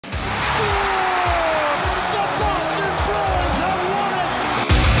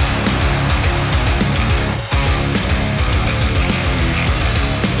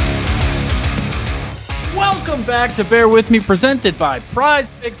Welcome back to Bear With Me, presented by Prize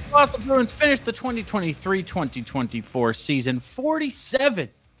Picks. The Boston Bruins finished the 2023-2024 season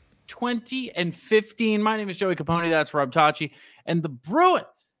 47-20-15. My name is Joey Capone. That's Rob Tachi. And the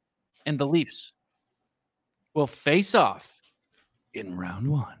Bruins and the Leafs will face off in round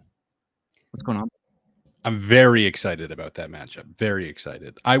one. What's going on? I'm very excited about that matchup. Very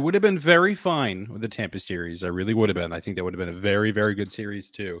excited. I would have been very fine with the Tampa series. I really would have been. I think that would have been a very, very good series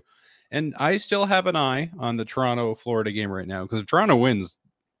too. And I still have an eye on the Toronto-Florida game right now, because if Toronto wins,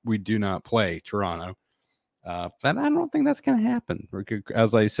 we do not play Toronto. But I don't think that's going to happen.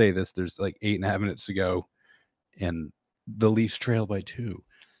 As I say this, there's like 8.5 minutes to go, and the Leafs trail by 2.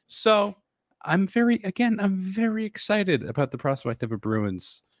 So I'm very excited about the prospect of a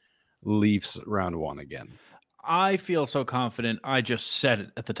Bruins Leafs round 1 again. I feel so confident. I just said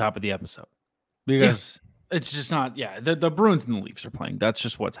it at the top of the episode because it's just not. Yeah, the Bruins and the Leafs are playing. That's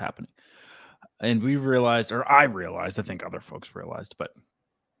just what's happening. And we realized, or I realized, I think other folks realized, but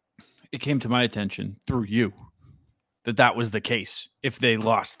it came to my attention through you that was the case if they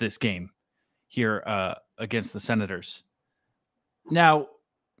lost this game here against the Senators. Now,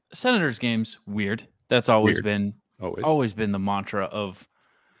 Senators games, weird. That's always been the mantra of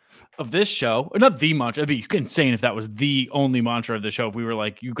this show. Not the mantra. It'd be insane if that was the only mantra of the show. If we were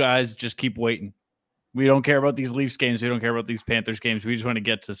like, you guys just keep waiting. We don't care about these Leafs games. We don't care about these Panthers games. We just want to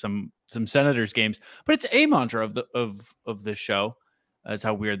get to some Senators games. But it's a mantra of this show. That's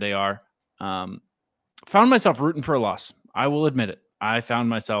how weird they are. Found myself rooting for a loss. I will admit it. I found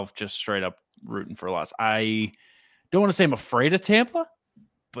myself just straight up rooting for a loss. I don't want to say I'm afraid of Tampa,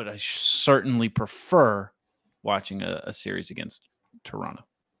 but I certainly prefer watching a series against Toronto.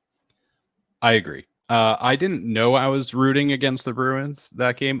 I agree. I didn't know I was rooting against the Bruins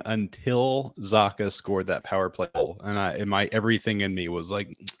that game until Zacha scored that power play goal, and everything in me was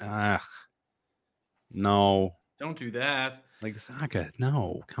like, no, don't do that. Like, Zacha,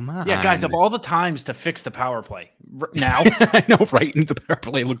 no, come on. Yeah, guys, of all the times to fix the power play now, I know, right? And the power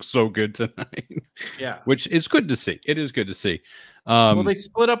play looks so good tonight. Yeah, which is good to see. It is good to see. Well, they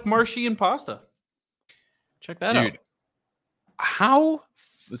split up Marshy and Pasta. Check that out.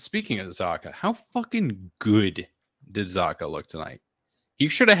 Speaking of Zacha, how fucking good did Zacha look tonight? He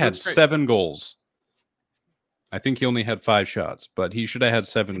should have had 7 goals. I think he only had 5 shots, but he should have had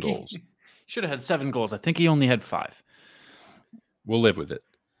 7 goals. He should have had 7 goals. I think he only had 5. We'll live with it.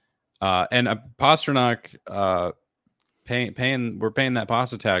 And Pastrnak, we're paying that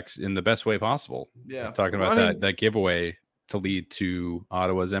pasta tax in the best way possible. Yeah, talking about that giveaway to lead to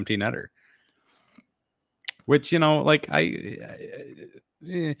Ottawa's empty netter. Which, like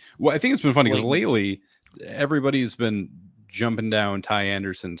well, I think it's been funny because lately everybody's been jumping down Ty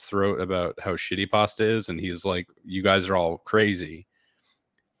Anderson's throat about how shitty pasta is, and he's like, "You guys are all crazy,"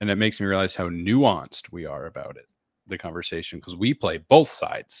 and it makes me realize how nuanced we are about it, the conversation, because we play both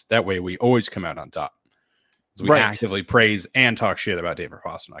sides. That way, we always come out on top. So we actively praise and talk shit about David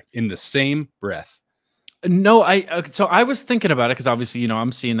Pastrnak in the same breath. No, so I was thinking about it because obviously,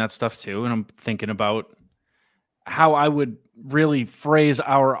 I'm seeing that stuff too, and I'm thinking about how I would really phrase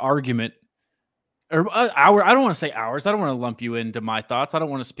our argument, or I don't want to say ours. I don't want to lump you into my thoughts. I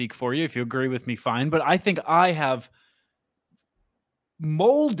don't want to speak for you. If you agree with me, fine. But I think I have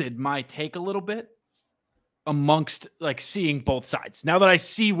molded my take a little bit amongst seeing both sides. Now that I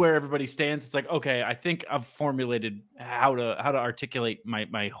see where everybody stands, it's like, okay, I think I've formulated how to articulate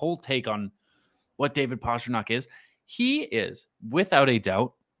my whole take on what David Pastrnak is. He is, without a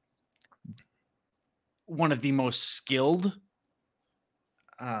doubt, one of the most skilled,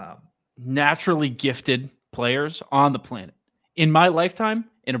 naturally gifted players on the planet. In my lifetime,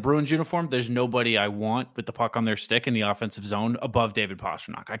 in a Bruins uniform, there's nobody I want with the puck on their stick in the offensive zone above David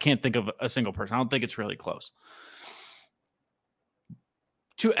Pastrnak. I can't think of a single person. I don't think it's really close.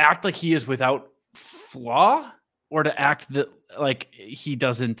 To act like he is without flaw, or to act that like he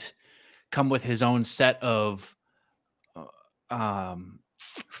doesn't come with his own set of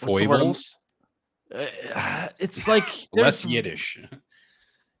foibles. It's like less Yiddish.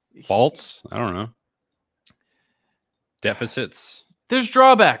 Faults? I don't know. Deficits. There's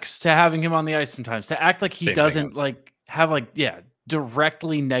drawbacks to having him on the ice sometimes. To act like he doesn't have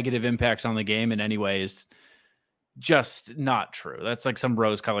directly negative impacts on the game in any way is just not true. That's like some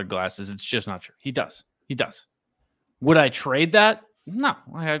rose-colored glasses. It's just not true. He does. Would I trade that? No.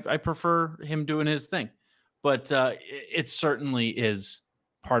 I prefer him doing his thing. But it certainly is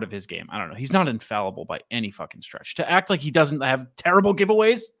part of his game. I don't know. He's not infallible by any fucking stretch. To act like he doesn't have terrible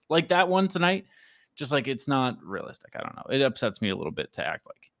giveaways like that one tonight, just like it's not realistic. I don't know. It upsets me a little bit to act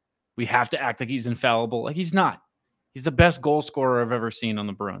like we have to act like he's infallible. Like he's not. He's the best goal scorer I've ever seen on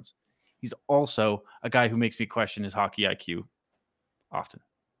the Bruins. He's also a guy who makes me question his hockey IQ often.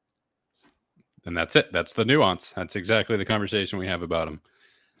 And that's it. That's the nuance. That's exactly the conversation we have about him.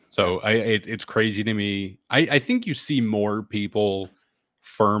 So it's crazy to me. I think you see more people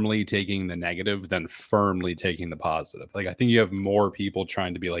firmly taking the negative than firmly taking the positive. Like, I think you have more people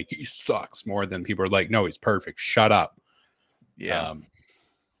trying to be like, he sucks, more than people are like, no, he's perfect. Shut up. Yeah.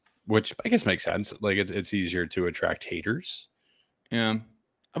 Which I guess makes sense. Like, it's easier to attract haters. Yeah.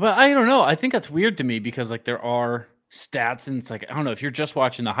 But I don't know. I think that's weird to me because like there are stats and it's like, I don't know, if you're just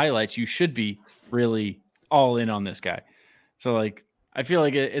watching the highlights, you should be really all in on this guy. So like, I feel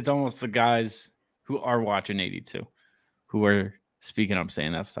like it's almost the guys who are watching 82 who are speaking up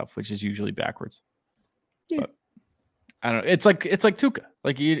saying that stuff, which is usually backwards. Yeah. But I don't know. It's like Tuukka.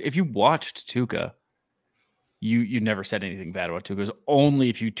 Like if you watched Tuukka, you never said anything bad about Tuukka. It was only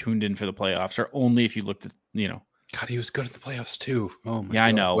if you tuned in for the playoffs or only if you looked at, God, he was good at the playoffs too. Oh my God.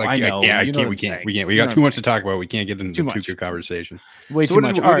 I know. Like, I know. We can't. We got too much to talk about. We can't get into the Tuukka conversation. Way too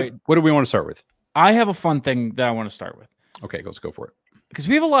much. All right. What do we want to start with? I have a fun thing that I want to start with. Okay, let's go for it. Because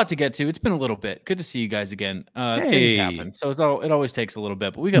we have a lot to get to. It's been a little bit. Good to see you guys again. Things happen, so it always takes a little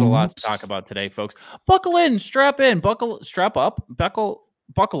bit. But we got a lot to talk about today, folks. Buckle in, strap in, strap up,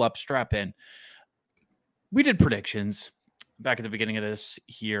 buckle up, strap in. We did predictions back at the beginning of this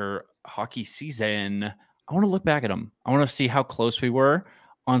here hockey season. I want to look back at them. I want to see how close we were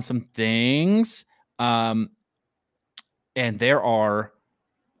on some things. And there are,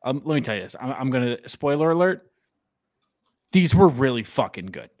 let me tell you this. I'm going to, spoiler alert, these were really fucking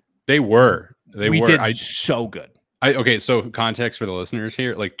good. They were. We did so good. Okay, so context for the listeners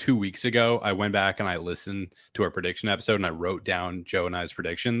here. Like 2 weeks ago, I went back and I listened to our prediction episode and I wrote down Joe and I's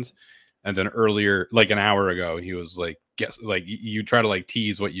predictions. And then earlier, like an hour ago, he was like, guess, like you try to like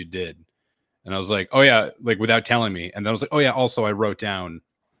tease what you did. And I was like, oh yeah, like without telling me. And then I was like, oh yeah, also I wrote down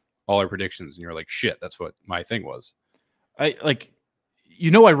all our predictions. And you're like, shit, that's what my thing was. I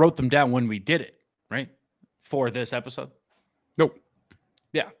wrote them down when we did it, right? For this episode. Nope.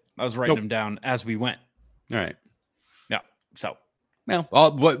 Yeah, I was writing them down as we went. All right. Yeah. So, well,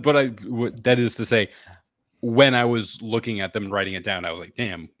 what that is to say, when I was looking at them, writing it down, I was like,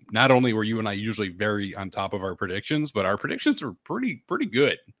 damn. Not only were you and I usually very on top of our predictions, but our predictions were pretty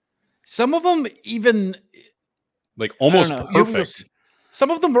good. Some of them even like almost perfect.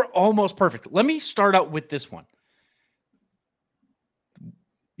 Some of them were almost perfect. Let me start out with this one.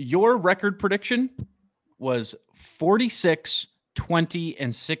 Your record prediction was 46, 20,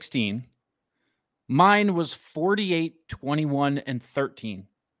 and 16. Mine was 48, 21, and 13.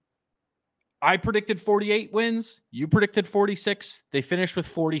 I predicted 48 wins. You predicted 46. They finished with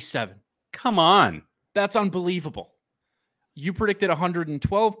 47. Come on. That's unbelievable. You predicted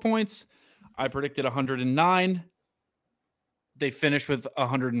 112 points. I predicted 109. They finished with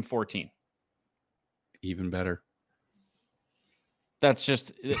 114. Even better. That's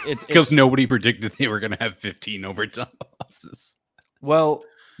just because nobody predicted they were going to have 15 overtime losses. Well,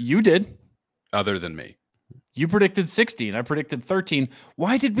 you did. Other than me. You predicted 16. I predicted 13.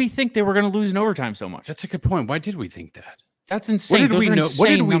 Why did we think they were going to lose in overtime so much? That's a good point. Why did we think that? That's insane. What did we know? What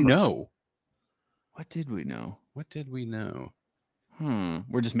did we know? What did we know? What did we know?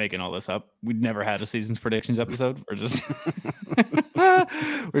 We're just making all this up. We'd never had a season's predictions episode. We're just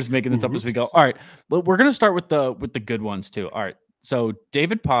we're just making this up as we go. All right. Well, we're gonna start with the good ones too. All right. So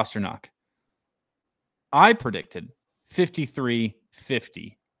David Pasternak. I predicted 53,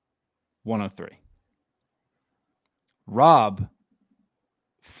 50, 103. Rob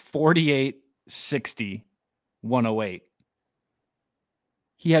 48, 60, 108.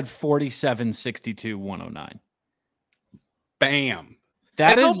 He had 47, 62, 109. Bam.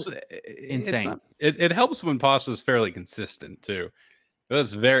 That is insane. It helps when Pasta's fairly consistent too. It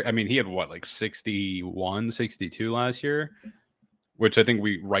was he had what, like 61, 62 last year, which I think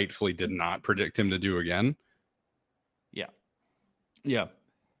we rightfully did not predict him to do again. Yeah. Yeah.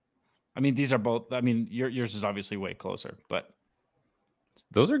 I mean, these are both, yours is obviously way closer, but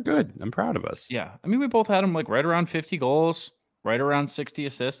those are good. I'm proud of us. Yeah. I mean, we both had him like right around 50 goals, right around 60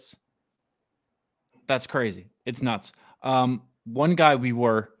 assists. That's crazy. It's nuts. One guy we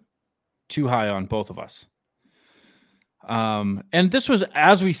were too high on, both of us. And this was,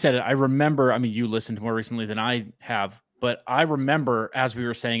 as we said it, I remember, you listened more recently than I have, but I remember as we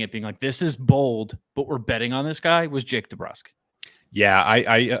were saying it being like, this is bold, but we're betting on this guy, was Jake DeBrusk. Yeah,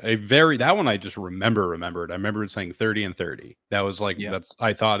 that one I just remembered. I remember saying 30 and 30. That was like,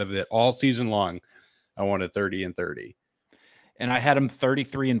 I thought of it all season long. I wanted 30 and 30. And I had him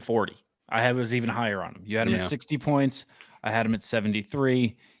 33 and 40. I was even higher on him. You had him at 60 points. I had him at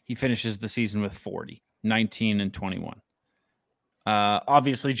 73. He finishes the season with 40, 19 and 21.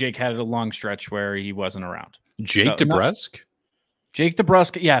 Obviously, Jake had a long stretch where he wasn't around. Jake DeBrusk? Jake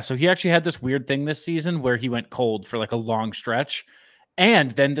DeBrusk, yeah. So he actually had this weird thing this season where he went cold for like a long stretch.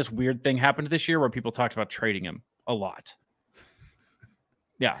 And then this weird thing happened this year where people talked about trading him a lot.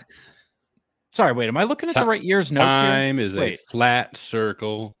 Yeah. Sorry, wait. Am I looking at the right year's notes here? Time is a flat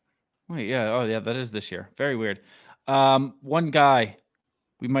circle. Wait, yeah. Oh, yeah, that is this year. Very weird. One guy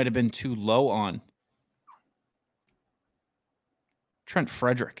we might have been too low on. Trent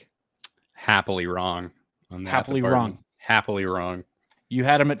Frederick. Happily wrong on that. Happily wrong. Happily wrong. You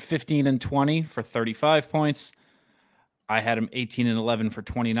had him at 15 and 20 for 35 points. I had him 18 and 11 for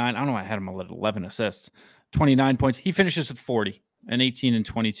 29. I don't know. I had him at 11 assists, 29 points. He finishes with 40, an 18 and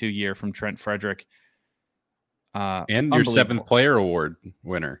 22 year from Trent Frederick. And your 7th player award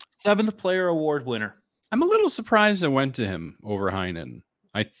winner. 7th player award winner. I'm a little surprised I went to him over Heinen.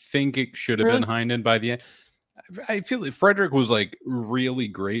 I think it should have been Heinen by the end. I feel like Frederick was like really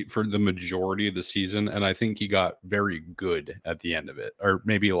great for the majority of the season, and I think he got very good at the end of it, or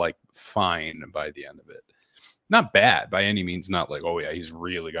maybe like fine by the end of it. Not bad by any means, not like, oh yeah, he's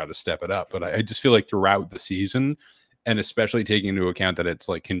really got to step it up. But I just feel like throughout the season, and especially taking into account that it's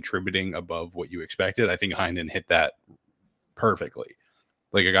like contributing above what you expected, I think Heinen hit that perfectly.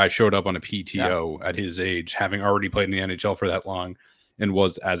 Like a guy showed up on a PTO at his age, having already played in the NHL for that long, and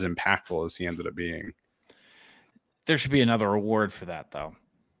was as impactful as he ended up being. There should be another award for that, though.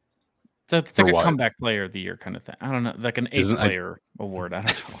 It's like a comeback player of the year kind of thing. I don't know, like an 8th player award. I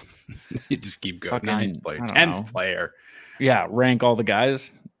don't know. You just keep going. 9th player, 10th player. Yeah, rank all the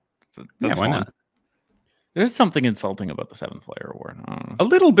guys. That's why not? There's something insulting about the 7th player award. I don't know. A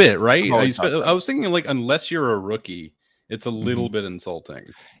little bit, right? I was thinking, like, unless you're a rookie, it's a little bit insulting.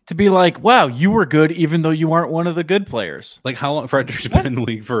 To be like, wow, you were good even though you aren't one of the good players. Like how long Frederick's been in the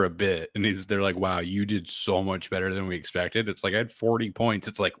league for a bit, and they're like, wow, you did so much better than we expected. It's like I had 40 points.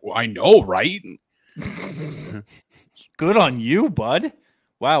 It's like, well, I know, right? Good on you, bud.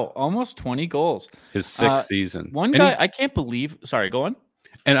 Wow, almost 20 goals. His 6th season. One guy, I can't believe. Sorry, go on.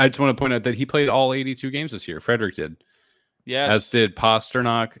 And I just want to point out that he played all 82 games this year. Frederick did. Yes. As did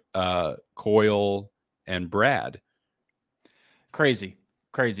Pasternak, Coyle, and Brad. Crazy.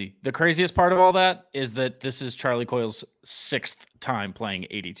 The craziest part of all that is that this is Charlie Coyle's 6th time playing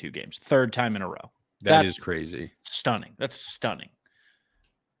 82 games, 3rd time in a row. That's is crazy. Stunning. That's stunning.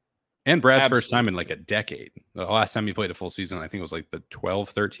 And Brad's first time in like a decade. The last time he played a full season, I think it was like the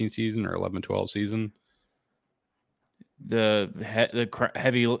 12-13 season or 11-12 season. The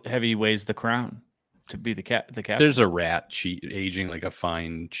heavy weighs the crown to be the captain. There's a rat aging like a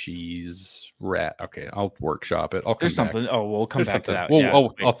fine cheese rat. Okay, I'll workshop it. There's something. Oh, we'll come back to that.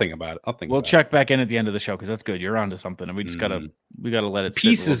 I'll think about it. We'll check back in at the end of the show because that's good. You're onto something, and we just gotta let it.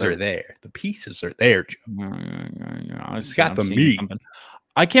 Pieces are there. The pieces are there, Joe. It's got the meat.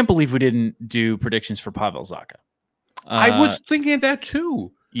 I can't believe we didn't do predictions for Pavel Zacha. I was thinking of that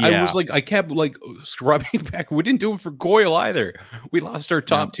too. Yeah. I was like, I kept like scrubbing back. We didn't do it for Coyle either. We lost our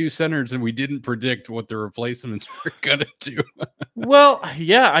top 2 centers, and we didn't predict what the replacements were gonna do. Well,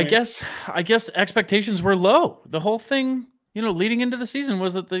 yeah, I guess expectations were low. The whole thing, leading into the season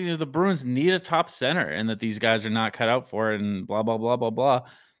was that the Bruins need a top center, and that these guys are not cut out for it, and blah blah blah blah blah.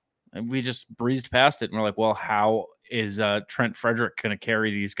 And we just breezed past it, and we're like, well, how is Trent Frederick going to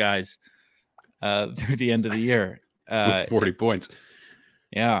carry these guys through the end of the year with 40 points?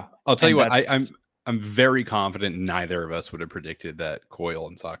 Yeah, I'll tell you what. I'm very confident neither of us would have predicted that Coyle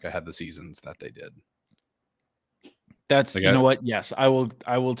and Zacha had the seasons that they did. That's you know what? Yes, I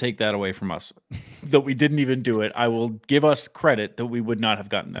will take that away from us that we didn't even do it. I will give us credit that we would not have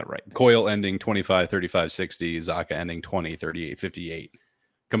gotten that right. Coyle ending 25, 35, 60, Zacha ending 20, 38, 58,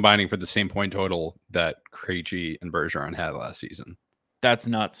 combining for the same point total that Krejci and Bergeron had last season. That's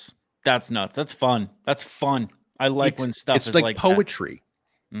nuts. That's fun. I like when stuff is like poetry.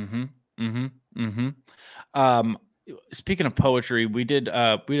 That. Speaking of poetry, we did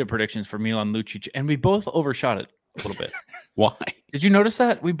predictions for Milan Lucic, and we both overshot it a little bit. Why? Did you notice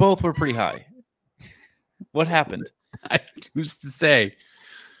that? We both were pretty high. What happened? Who's to say?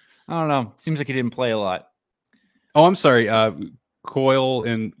 I don't know. Seems like he didn't play a lot. Oh, I'm sorry. Coyle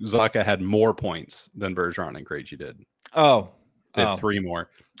and Zacha had more points than Bergeron and Krejci did. They had 3 more.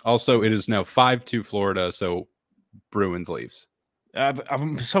 Also, it is now 5-2 Florida, so Bruins Leafs.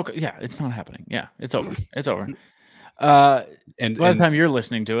 It's not happening. Yeah, it's over. It's over. And by the time you're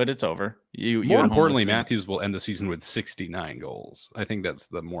listening to it, it's over. More importantly, Matthews will end the season with 69 goals. I think that's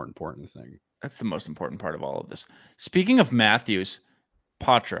the more important thing. That's the most important part of all of this. Speaking of Matthews,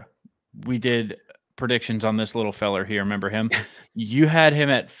 Patra, we did predictions on this little feller here. Remember him? You had him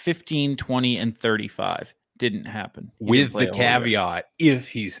at 15, 20, and 35. didn't happen. With the caveat, if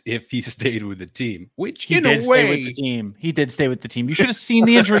he stayed with the team, which he did stay with the team. He did stay with the team. You should have seen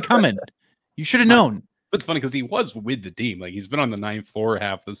the injury coming. You should have known. It's funny because he was with the team. Like, he's been on the 9th floor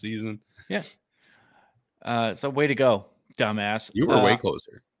half the season. Yeah. So way to go, dumbass. You were way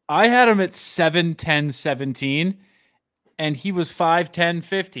closer. I had him at 7'10", 17, and he was 5'10",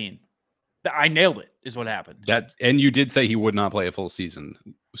 15. I nailed it, is what happened. And you did say he would not play a full season.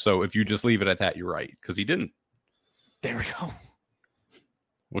 So if you just leave it at that, you're right, because he didn't. There we go.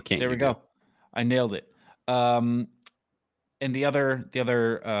 What can't there we go. I nailed it. And the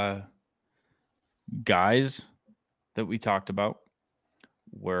other guys that we talked about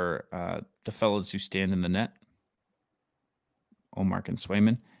were the fellas who stand in the net, Ullmark and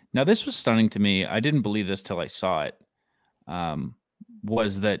Swayman. Now, this was stunning to me. I didn't believe this till I saw it.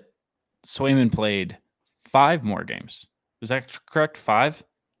 Was that Swayman played 5 more games? Is that correct? 5?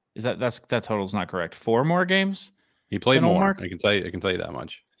 Is that total's not correct? 4 more games? He played more. Ullmark? I can tell you that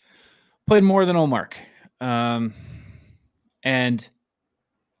much. Played more than Ullmark. And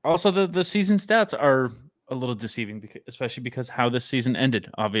also the season stats are a little deceiving, especially because how this season ended.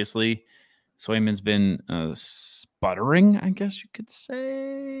 Obviously, Swayman's been sputtering, I guess you could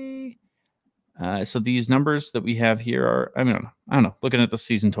say. So these numbers that we have here are, I don't know. Looking at the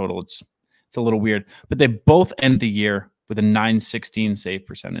season total, it's a little weird. But they both end the year with a .916 save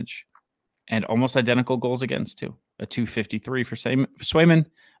percentage and almost identical goals against too. A .253 for Swayman,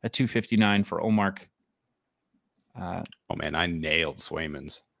 a .259 for Ullmark. Oh man, I nailed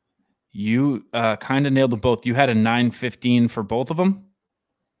Swayman's. You kind of nailed them both. You had a .915 for both of them,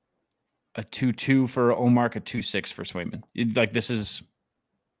 a 2.2 for Ullmark, a 2.6 for Swayman.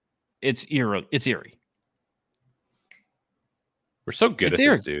 It's eerie. We're so good at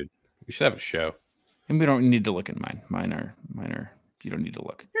this, dude. We should have a show. And we don't need to look at mine. Mine are. You don't need to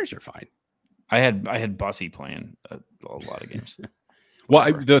look. Yours are fine. I had Bussy playing a lot of games.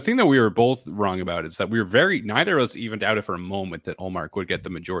 Well, the thing that we were both wrong about is that we were neither of us even doubted for a moment that Ullmark would get the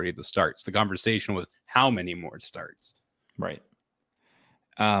majority of the starts. The conversation was how many more starts. Right.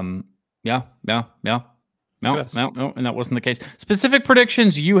 No, and that wasn't the case. Specific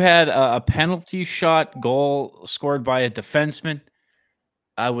predictions, you had a penalty shot goal scored by a defenseman.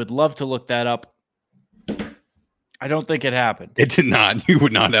 I would love to look that up. I don't think it happened. It did not. You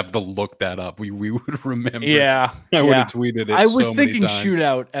would not have to look that up. We would remember. Yeah. I would have tweeted it. I was thinking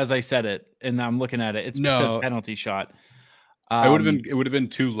shootout as I said it, and I'm looking at it. It says penalty shot. It would have been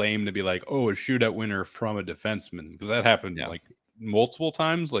too lame to be like, oh, a shootout winner from a defenseman, because that happened like multiple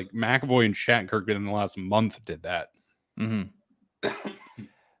times. Like McAvoy and Shattenkirk in the last month did that. Mm-hmm.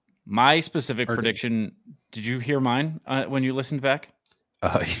 My specific prediction. Did you hear mine when you listened back?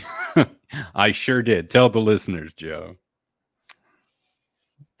 I sure did. Tell the listeners, Joe.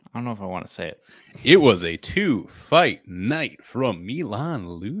 I don't know if I want to say it. It was a 2-fight night from Milan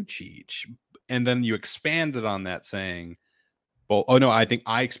Lucic. And then you expanded on that saying, both. Oh, no, I think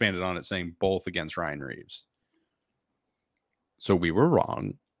I expanded on it saying both against Ryan Reeves. So we were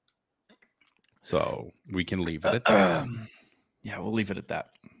wrong. So we can leave it at that. Yeah, we'll leave it at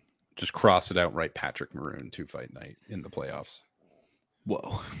that. Just cross it out, right? Patrick Maroon 2-fight night in the playoffs.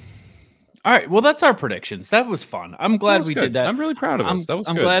 Whoa. All right. Well, that's our predictions. That was fun. I'm glad we did that. I'm really proud of us. That was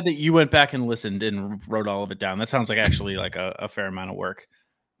I'm good. glad that you went back and listened and wrote all of it down. That sounds like actually like a fair amount of work.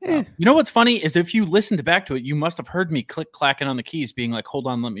 You know what's funny is if you listened back to it, you must have heard me clacking on the keys being like, hold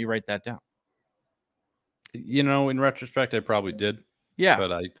on, let me write that down. You know, in retrospect, I probably did. Yeah.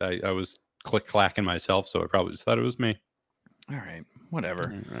 But I was clacking myself, so I probably just thought it was me. All right.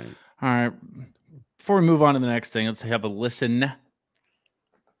 Whatever. All right. Before we move on to the next thing, let's have a listen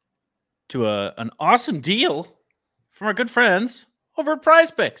to an awesome deal from our good friends over at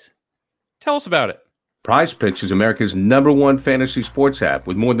Prize Picks. Tell us about it. Prize Picks is America's #1 fantasy sports app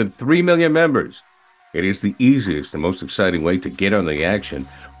with more than 3 million members. It is the easiest and most exciting way to get on the action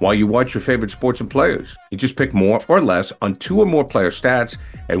while you watch your favorite sports and players. You just pick more or less on 2 or more player stats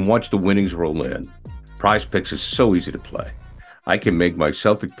and watch the winnings roll in. Prize Picks is so easy to play. I can make my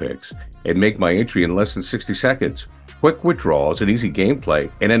Celtic picks and make my entry in less than 60 seconds. Quick withdrawals and easy gameplay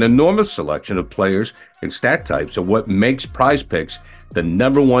and an enormous selection of players and stat types are what makes Prize Picks the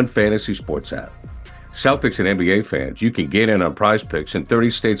 #1 fantasy sports app. Celtics and NBA fans, you can get in on Prize Picks in 30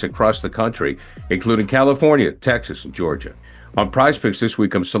 states across the country, including California, Texas, and Georgia. On Prize Picks this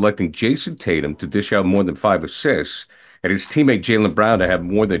week, I'm selecting Jason Tatum to dish out more than 5 assists and his teammate Jaylen Brown to have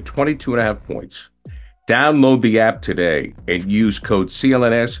more than 22.5 points. Download the app today and use code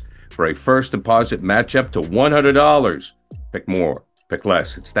CLNS for a first deposit match up to $100. Pick more, pick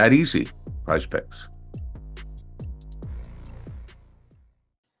less. It's that easy. Prize Picks.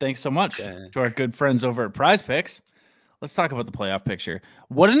 Thanks so much to our good friends over at Prize Picks. Let's talk about the playoff picture.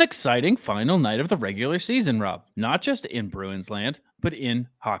 What an exciting final night of the regular season, Rob. Not just in Bruins land, but in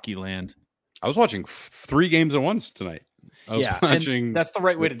hockey land. I was watching 3 games at once tonight. I was watching. That's the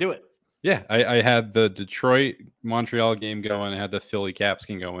right way to do it. Yeah, I had the Detroit-Montreal game going. I had the Philly-Caps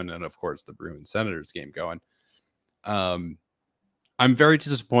game going, and of course the Bruins-Senators game going. I'm very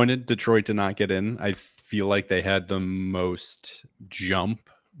disappointed Detroit did not get in. I feel like they had the most jump.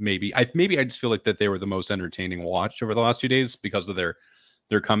 Maybe I just feel like that they were the most entertaining watch over the last 2 days because of their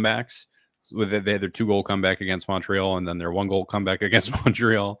comebacks. So they had their 2-goal comeback against Montreal, and then their 1-goal comeback against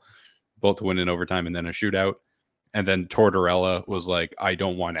Montreal, both to win in overtime and then a shootout. And then Tortorella was like, I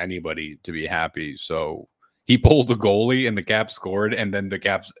don't want anybody to be happy. So he pulled the goalie and the Caps scored. And then the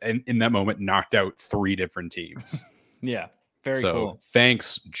Caps, in that moment, knocked out 3 different teams. Yeah, very cool.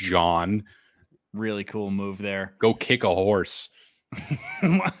 Thanks, John. Really cool move there. Go kick a horse.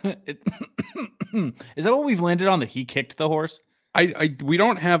 Is that what we've landed on, that he kicked the horse? We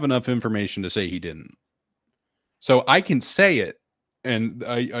don't have enough information to say he didn't. So I can say it. And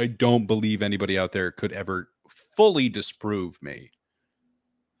I don't believe anybody out there could ever fully disprove me.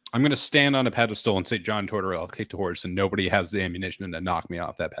 I'm going to stand on a pedestal and say John Tortorella kicked a horse, and nobody has the ammunition to knock me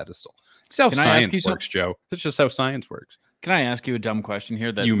off that pedestal. It's how science works, Joe. That's just how science works. Can I ask you a dumb question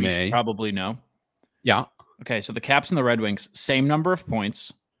here that we should probably know? Yeah. Okay, so the Caps and the Red Wings, same number of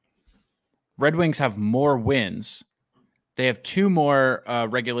points. Red Wings have more wins. They have 2 more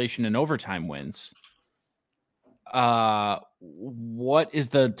regulation and overtime wins. What is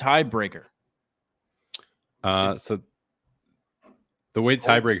the tiebreaker? So the way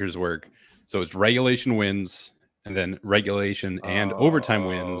tiebreakers work, so it's regulation wins, and then regulation and overtime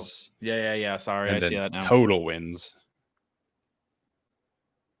wins. Yeah. Sorry, I see that now. Total wins,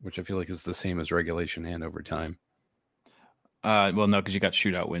 which I feel like is the same as regulation and overtime. Well, no, because you got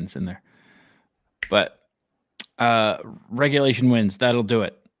shootout wins in there. But regulation wins, that'll do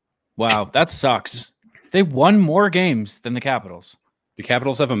it. Wow, that sucks. They won more games than the Capitals. The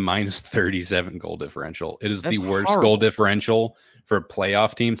Capitals have a -37 goal differential. It is the worst horrible goal differential for a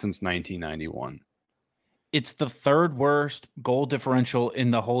playoff team since 1991. It's the 3rd worst goal differential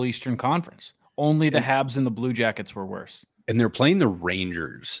in the whole Eastern Conference. Only the Habs and the Blue Jackets were worse. And they're playing the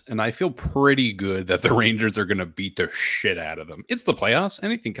Rangers, and I feel pretty good that the Rangers are going to beat the shit out of them. It's the playoffs.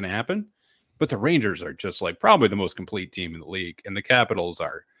 Anything can happen. But the Rangers are just like probably the most complete team in the league, and the Capitals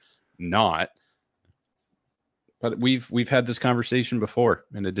are not. But we've had this conversation before,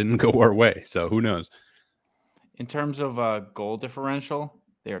 and it didn't go our way. So who knows? In terms of goal differential,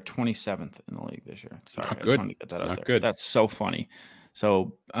 they are 27th in the league this year. Sorry, not good. I just wanted to get that out not there. Good. That's so funny.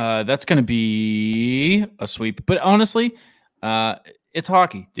 So that's going to be a sweep. But honestly, it's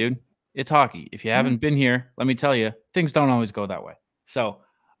hockey, dude. It's hockey. If you haven't been here, let me tell you, things don't always go that way. So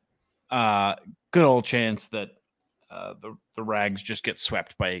good old chance that the Rags just get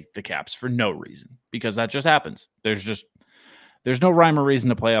swept by the Caps for no reason, because that just happens. There's no rhyme or reason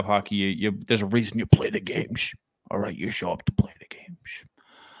to play up hockey. There's a reason you play the games. All right, you show up to play the games.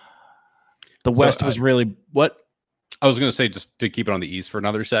 The West was really what? I was going to say, just to keep it on the East for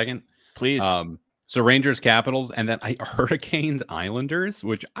another second, please. So Rangers, Capitals, and then Hurricanes, Islanders,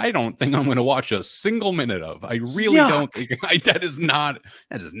 which I don't think I'm going to watch a single minute of. I really don't think that is not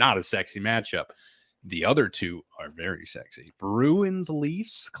a sexy matchup. The other 2 are very sexy. Bruins,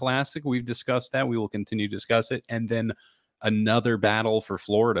 Leafs, classic. We've discussed that. We will continue to discuss it. And then another battle for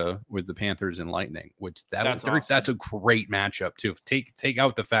Florida with the Panthers and Lightning, which that's a great matchup too. Take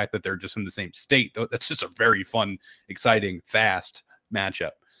out the fact that they're just in the same state, though. That's just a very fun, exciting, fast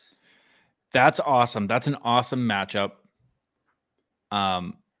matchup. That's awesome. That's an awesome matchup.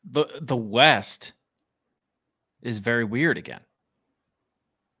 The West is very weird again.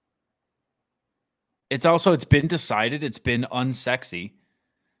 It's been decided. It's been unsexy.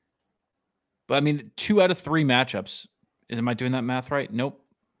 But I mean, 2 out of 3 matchups. Am I doing that math right? Nope.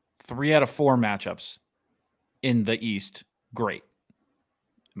 3 out of 4 matchups in the East. Great.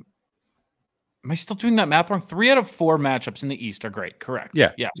 Am I still doing that math wrong? 3 out of 4 matchups in the East are great. Correct.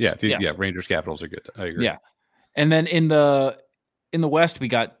 Yeah. Yes. Yeah. Yes. Yeah. Rangers, Capitals are good. I agree. Yeah. And then in the West, we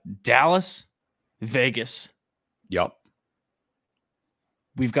got Dallas, Vegas. Yep.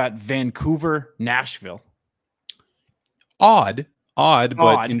 We've got Vancouver, Nashville. Odd,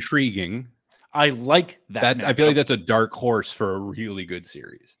 but intriguing. I like that. I feel like that's a dark horse for a really good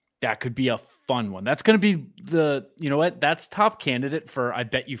series. That could be a fun one. That's going to be you know what? That's top candidate for, I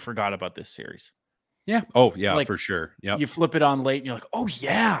bet you forgot about this series. Yeah. Oh, yeah, for sure. Yeah. You flip it on late and you're like, oh,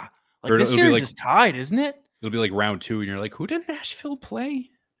 yeah. Like this series is tied, isn't it? It'll be like round 2 and you're like, who did Nashville play?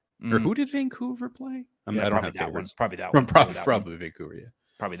 Or who did Vancouver play? I don't have favorites. Probably that one. Probably Vancouver, yeah.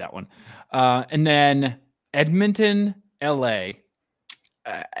 probably that one. And then Edmonton, LA.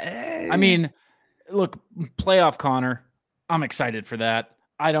 I mean, look, playoff Connor. I'm excited for that.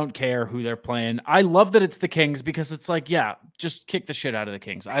 I don't care who they're playing. I love that it's the Kings because it's like, yeah, just kick the shit out of the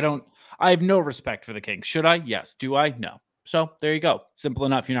Kings. I have no respect for the Kings. Should I? Yes. Do I? No. So there you go. Simple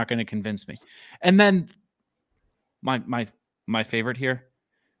enough. You're not going to convince me. And then my favorite here,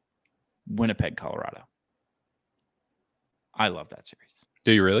 Winnipeg, Colorado. I love that series.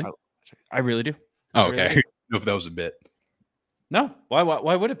 Do you really? I really do. Oh, okay. I don't know if that was a bit. No. Why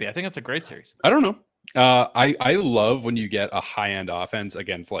would it be? I think it's a great series. I don't know. I love when you get a high-end offense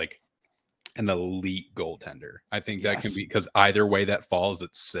against like an elite goaltender. I think that can be, because either way that falls,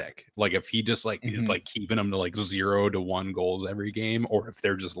 it's sick. Like if he just like is like keeping them to like 0 to 1 goals every game, or if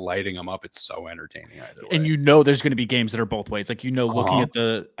they're just lighting them up, it's so entertaining either way. And there's going to be games that are both ways. Like looking at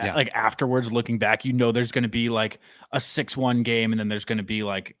the like afterwards, looking back, there's going to be like a 6-1 game, and then there's going to be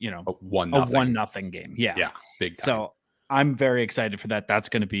like a 1-0 game. Yeah, big time. So I'm very excited for that. That's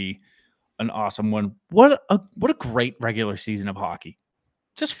going to be an awesome one. What a great regular season of hockey.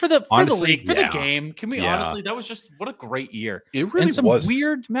 Just for the league, for the game. Can we honestly? That was just what a great year. It really and some was.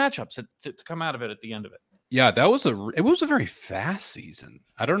 Weird matchups to come out of it at the end of it. Yeah, it was a very fast season.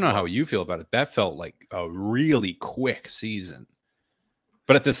 I don't know how you feel about it. That felt like a really quick season.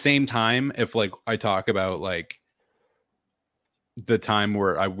 But at the same time, if like I talk about like the time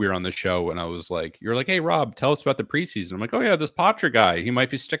where we were on the show and I was like, you're like, hey Rob, tell us about the preseason. I'm like, oh yeah, this Potter guy, he might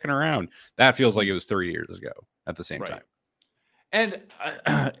be sticking around. That feels like it was 3 years ago at the same time. And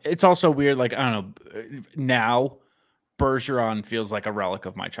it's also weird. Like, I don't know, now Bergeron feels like a relic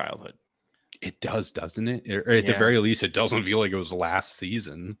of my childhood. It does, doesn't it? Or at the very least, it doesn't feel like it was last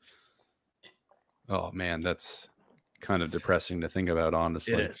season. Oh man, that's kind of depressing to think about,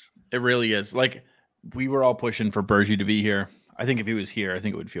 honestly. It is. It really is. Like, we were all pushing for Bergie to be here. I think if he was here, I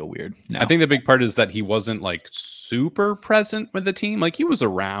think it would feel weird. No. I think the big part is that he wasn't like super present with the team. Like he was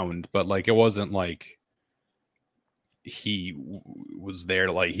around, but like it wasn't like he was there.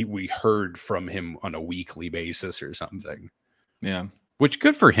 Like we heard from him on a weekly basis or something. Yeah, which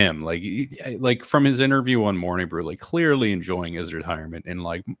good for him. Like from his interview on Morning Brew, like clearly enjoying his retirement and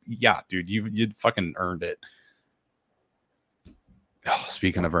like, yeah, dude, you'd fucking earned it. Oh,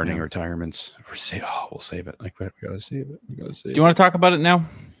 speaking of earning retirements, we'll save it. Like we gotta save it. We gotta save. Do you want to talk about it now?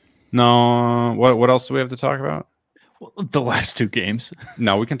 No. What else do we have to talk about? Well, the last 2 games.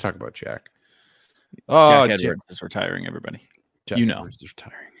 No, we can talk about Jack. Oh, Jack Edwards is retiring. Everybody, Jack Edwards is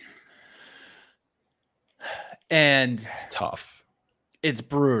retiring, and it's tough. It's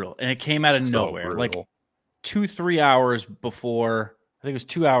brutal, and it came out of nowhere. Brutal. Like 2-3 hours before. I think it was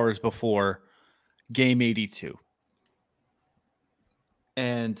 2 hours before game 82.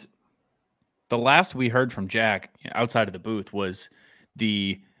 And the last we heard from Jack outside of the booth was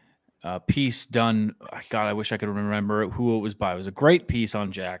the piece done. God, I wish I could remember who it was by. It was a great piece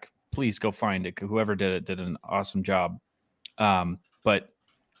on Jack. Please go find it. Whoever did it did an awesome job. But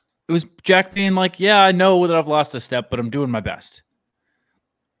it was Jack being like, yeah, I know that I've lost a step, but I'm doing my best.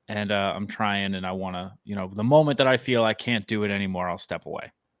 And I'm trying, and I want to, the moment that I feel I can't do it anymore, I'll step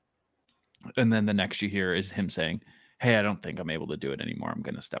away. And then the next you hear is him saying, hey, I don't think I'm able to do it anymore. I'm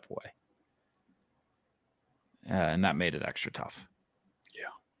going to step away. And that made it extra tough.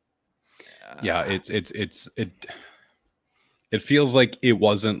 Yeah. It feels like it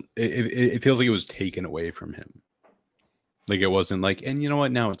wasn't, it feels like it was taken away from him. Like it wasn't like, and you know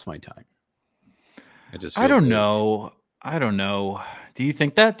what? Now it's my time. I don't know. Do you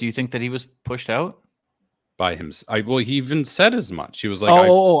think that? Do you think that he was pushed out? By him? Well, he even said as much. He was like,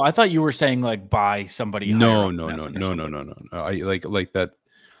 I thought you were saying like by somebody. No. I like that.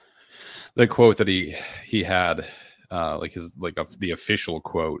 The quote that he had, like his the official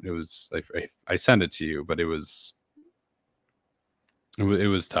quote. It was I sent it to you, but it was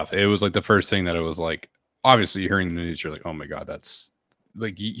tough. It was like the first thing that it was like. Obviously, hearing the news, you're like, oh my god, that's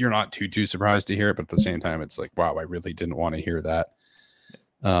like you're not too surprised to hear it, but at the same time, it's like, wow, I really didn't want to hear that.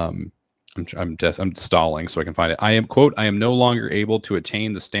 I'm stalling so I can find it. I am no longer able to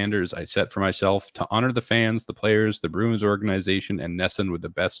attain the standards I set for myself to honor the fans, the players, the Bruins organization, and Nesson with the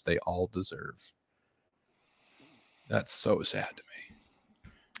best they all deserve. That's so sad to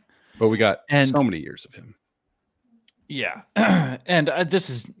me. But we got so many years of him. Yeah. And this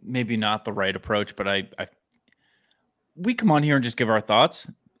is maybe not the right approach, but we come on here and just give our thoughts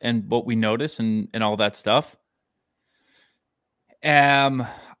and what we notice and all that stuff.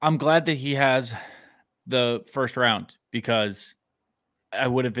 I'm glad that he has the first round because I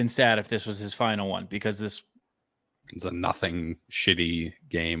would have been sad if this was his final one because this is a nothing shitty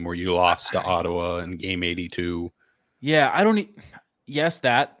game where you lost to Ottawa in game 82. Yeah, yes,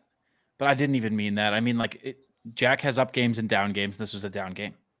 that, but I didn't even mean that. I mean, like, Jack has up games and down games. This was a down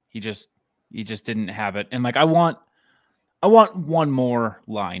game. He just didn't have it. And like, I want one more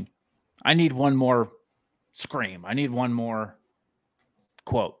line. I need one more scream. I need one more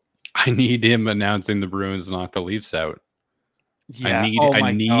quote. I need him announcing the Bruins knock the Leafs out. Yeah.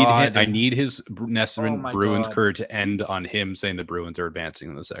 I need his Nesseman Bruins God. career to end on him saying the Bruins are advancing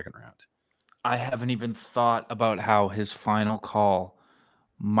in the second round. I haven't even thought about how his final call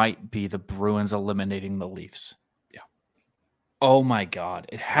might be the Bruins eliminating the Leafs. Yeah. Oh my God.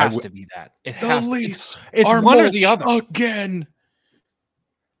 It has to be that. It has to. It's are one or the other. Again.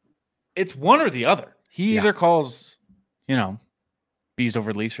 It's one or the other. He either calls, bees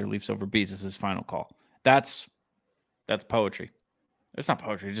over Leafs or Leafs over bees is his final call. That's poetry. It's not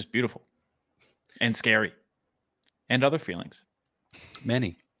poetry. It's just beautiful and scary and other feelings.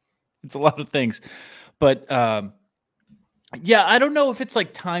 Many. It's a lot of things. But yeah, I don't know if it's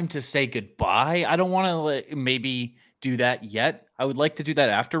like time to say goodbye. I don't want to maybe do that yet. I would like to do that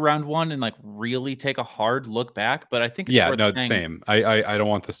after round one and like really take a hard look back. But I think it's it's the same. I don't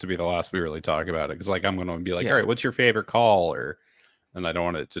want this to be the last we really talk about it, because like I'm going to be like, all right, what's your favorite call? And I don't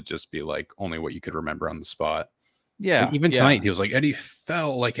want it to just be like only what you could remember on the spot. Yeah. Like, even tonight, he was like, Eddie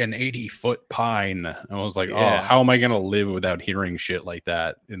fell like an 80-foot pine. And I was like, oh, how am I going to live without hearing shit like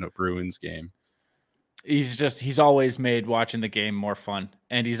that in a Bruins game? He's always made watching the game more fun.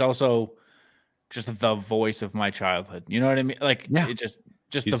 And he's also just the voice of my childhood. You know what I mean? Like, it just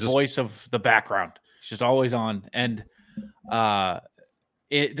the voice of the background. It's just always on. And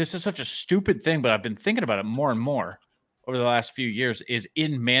this is such a stupid thing, but I've been thinking about it more and more over the last few years, is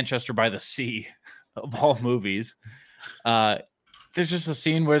in Manchester by the Sea of all movies. There's just a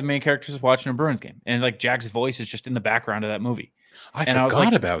scene where the main character is watching a Bruins game, and like Jack's voice is just in the background of that movie. I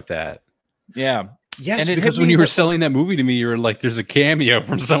forgot about that. Yeah. Yes, because when you were selling that movie to me, you were like, there's a cameo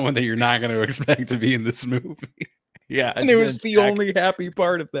from someone that you're not going to expect to be in this movie. Yeah. And it was the only happy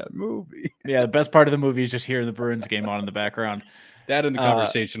part of that movie. Yeah, the best part of the movie is just hearing the Bruins game on in the background. That and the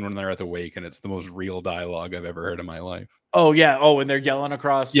conversation when they're at the wake, and it's the most real dialogue I've ever heard in my life. Oh, yeah. Oh, and they're yelling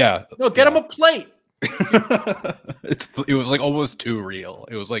across. Yeah. No, get him a plate. It was like almost too real.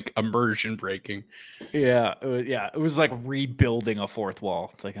 It was like immersion breaking. Yeah. It was like rebuilding a fourth wall.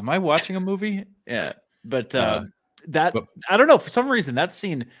 It's like, am I watching a movie? Yeah. But I don't know. For some reason, that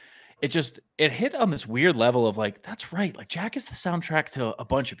scene, it hit on this weird level of like, that's right. Like, Jack is the soundtrack to a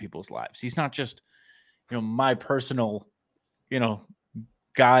bunch of people's lives. He's not just, my personal,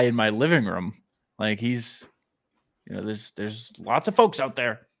 guy in my living room. Like, he's, there's lots of folks out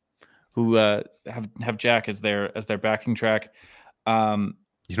there who have Jack as their backing track. You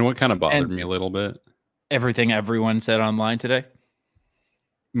know what kind of bothered me a little bit? Everything everyone said online today.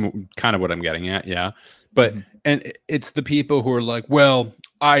 Kind of what I'm getting at, yeah. But and it's the people who are like, well,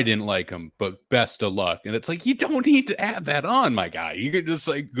 I didn't like him, but best of luck. And it's like, you don't need to add that on, my guy. You can just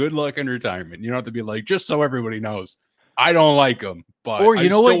like, good luck in retirement. You don't have to be like, just so everybody knows, I don't like him, but I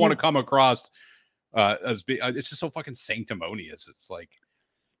still want to come across as it's just so fucking sanctimonious. It's like,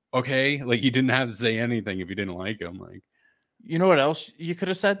 okay, like you didn't have to say anything if you didn't like him. Like, you know what else you could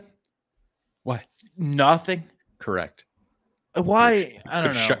have said? What? Nothing. Correct. Why? I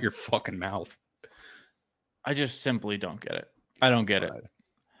don't know. Shut your fucking mouth. I just simply don't get it. I don't get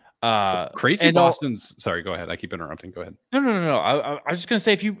it. Crazy Boston's. Sorry, go ahead. I keep interrupting. Go ahead. No. I was just gonna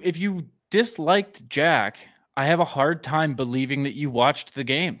say, if you disliked Jack, I have a hard time believing that you watched the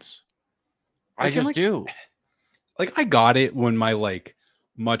games. I just do. Like, I got it when my like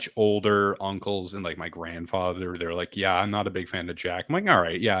much older uncles and like my grandfather, they're like, yeah, I'm not a big fan of Jack. I'm like, all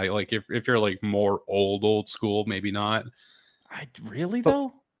right, yeah, like if you're like more old school, maybe not.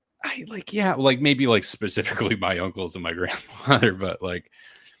 Though? I like, yeah, like maybe like specifically my uncles and my grandfather, but like,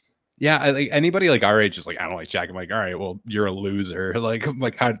 yeah, I like anybody like our age is like, I don't like Jack. I'm like, all right, well, you're a loser.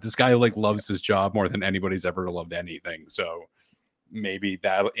 Like how this guy like loves his job more than anybody's ever loved anything. So maybe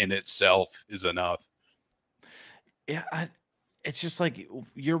that in itself is enough. Yeah, it's just like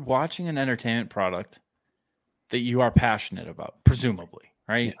you're watching an entertainment product that you are passionate about, presumably,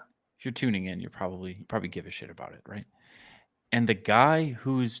 right? Yeah. If you're tuning in, you probably give a shit about it, right? And the guy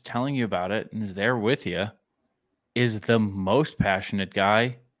who's telling you about it and is there with you is the most passionate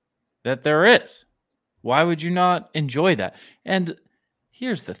guy that there is. Why would you not enjoy that? And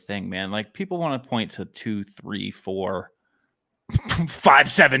here's the thing, man. Like, people want to point to 2, 3, 4,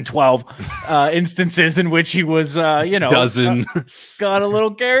 5, 7, 12 instances in which he was, dozen got a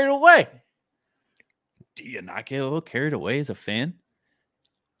little carried away. Do you not get a little carried away as a fan?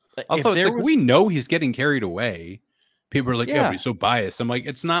 Also, it's like, we know he's getting carried away. People are like, yeah, but he's so biased. I'm like,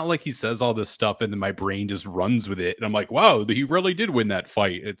 it's not like he says all this stuff and then my brain just runs with it. And I'm like, wow, he really did win that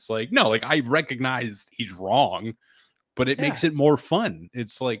fight. It's like, no, like I recognize he's wrong, but it makes it more fun.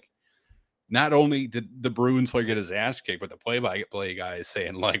 It's like, not only did the Bruins player get his ass kicked, but the play-by-play guy is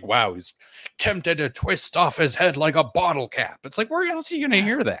saying like, wow, he's tempted to twist off his head like a bottle cap. It's like, where else are you going to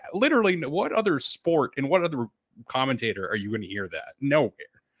hear that? Literally, what other sport and what other commentator are you going to hear that? Nowhere.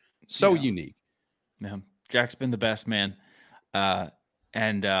 So unique. Yeah. Jack's been the best, man. I'll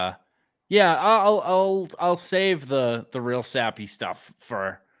save the real sappy stuff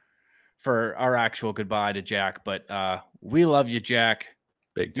for our actual goodbye to Jack. But we love you, Jack.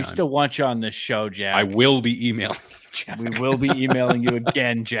 Big time. We still want you on this show, Jack. I will be emailing you, Jack. We will be emailing you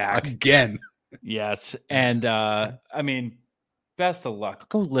again, Jack. Again. Yes. And I mean, best of luck.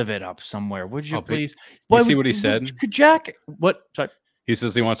 Go live it up somewhere, would you please? You see what he said? Could Jack? What? Sorry. He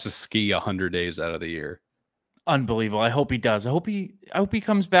says he wants to ski 100 days out of the year. Unbelievable. I hope he does. I hope he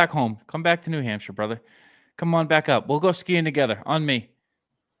comes back home. Come back to New Hampshire, brother. Come on back up. We'll go skiing together on me.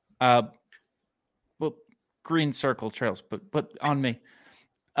 Well, green circle trails, but on me.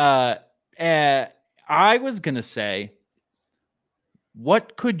 I was gonna say,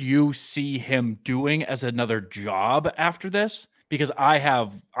 what could you see him doing as another job after this? Because I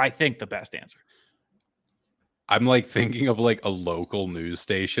think the best answer. I'm like thinking of like a local news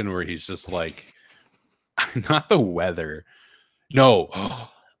station where he's just like, not the weather. No.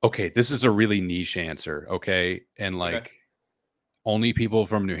 Okay, this is a really niche answer. Okay. And like only people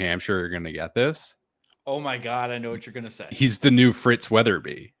from New Hampshire are gonna get this. Oh my God, I know what you're going to say. He's the new Fritz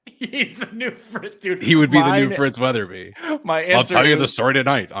Weatherby. He's the new Fritz, dude. He would be the new Fritz Weatherby. My answer I'll tell you the story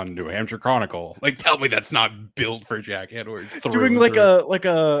tonight on New Hampshire Chronicle. Like, tell me that's not built for Jack Edwards. Doing like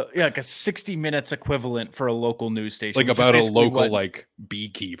a 60 minutes equivalent for a local news station. Like about a local like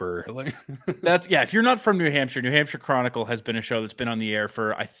beekeeper. Like that's if you're not from New Hampshire Chronicle has been a show that's been on the air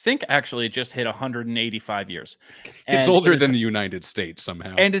for, I think actually it just hit 185 years. It's older than the United States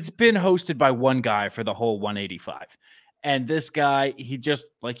somehow. And it's been hosted by one guy for the whole 185. And this guy, he just,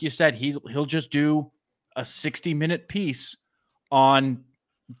 like you said, he'll just do a 60-minute piece on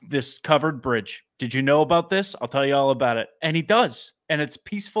this covered bridge. Did you know about this? I'll tell you all about it. And he does. And it's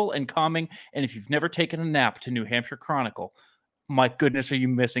peaceful and calming. And if you've never taken a nap to New Hampshire Chronicle, my goodness, are you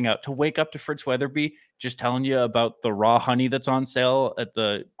missing out? To wake up to Fritz Weatherby just telling you about the raw honey that's on sale at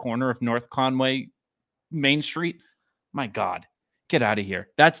the corner of North Conway Main Street. My God, get out of here.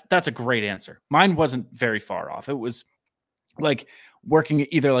 That's a great answer. Mine wasn't very far off. It was like working at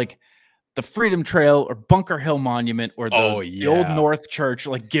either like the Freedom Trail or Bunker Hill Monument or the Old North Church,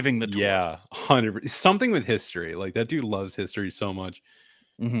 like giving the tour. Yeah, 100%. Something with history. Like that dude loves history so much.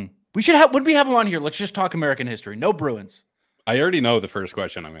 Mm-hmm. We should have, when we have him on here, let's just talk American history. No Bruins. I already know the first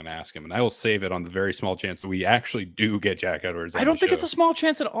question I'm going to ask him, and I will save it on the very small chance that we actually do get Jack Edwards. I don't think it's a small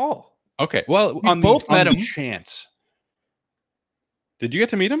chance at all. Okay, well, on both met him. Chance. Did you get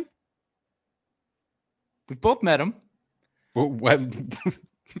to meet him? We've both met him. What?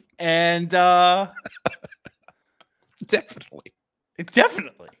 And definitely.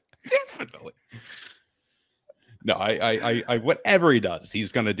 No, I whatever he does,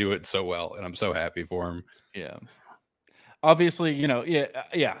 he's going to do it so well, and I'm so happy for him. Yeah. Obviously, you know,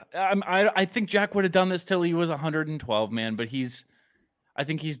 I think Jack would have done this till he was 112, man, but I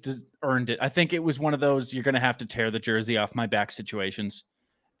think he's earned it. I think it was one of those you're going to have to tear the jersey off my back situations.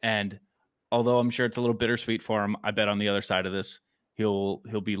 And although I'm sure it's a little bittersweet for him, I bet on the other side of this, he'll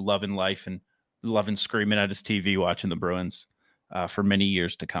be loving life and loving screaming at his TV watching the Bruins for many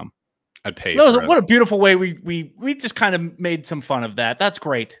years to come. I'd pay. What a beautiful way we just kind of made some fun of that. That's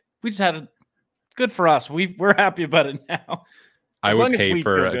great. We just had good for us. We're happy about it now. I would pay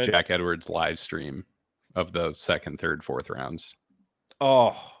for a Jack Edwards live stream of the second, third, fourth rounds.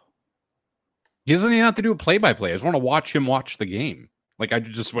 Oh, he doesn't even have to do a play-by-play. I just want to watch him watch the game. Like I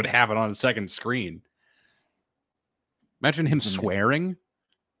just would have it on a second screen. Imagine him swearing,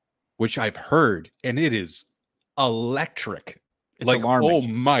 which I've heard, and it is electric. It's like, alarming. Oh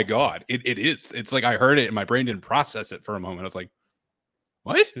my God, it is. It's like I heard it and my brain didn't process it for a moment. I was like,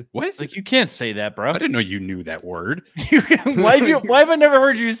 what? Like you can't say that, bro. I didn't know you knew that word. Why have I never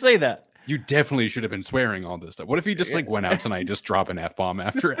heard you say that? You definitely should have been swearing all this stuff. What if he just like went out tonight, just drop an F-bomb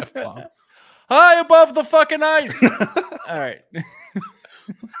after F-bomb? High above the fucking ice. All right.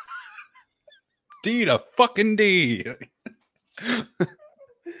 D to fucking D.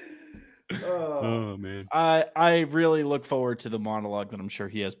 Oh man. I really look forward to the monologue that I'm sure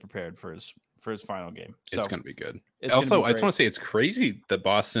he has prepared for his final game. So it's gonna be good. Also, I just want to say it's crazy that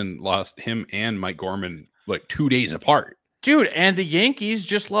Boston lost him and Mike Gorman like 2 days apart. Dude, and the Yankees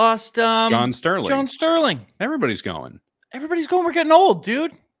just lost John Sterling. John Sterling. Everybody's going. Everybody's going. We're getting old,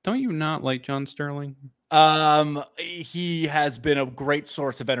 dude. Don't you not like John Sterling? He has been a great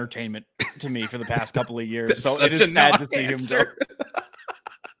source of entertainment to me for the past couple of years. That's So it is sad to see him go.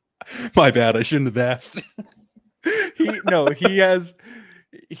 My bad. I shouldn't have asked.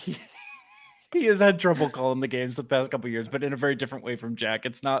 He has had trouble calling the games the past couple of years, but in a very different way from Jack.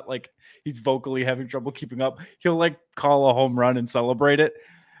 It's not like he's vocally having trouble keeping up. He'll like call a home run and celebrate it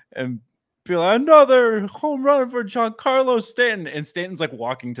and be like, another home run for Giancarlo Stanton. And Stanton's like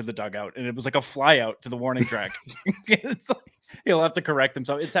walking to the dugout, and it was like a fly out to the warning track. It's like, he'll have to correct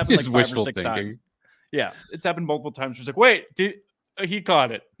himself. It's happened like 5 or 6 times. Yeah, it's happened multiple times. He's like, wait, he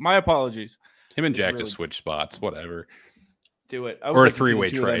caught it. My apologies. Him and Jack just switch spots. Whatever. Do it. Or a 3-way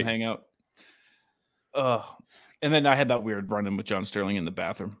trade. Hang out. And then I had that weird run-in with John Sterling in the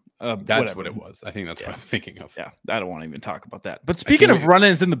bathroom. That's what it was. I think that's what I'm thinking of. Yeah, I don't want to even talk about that. But speaking of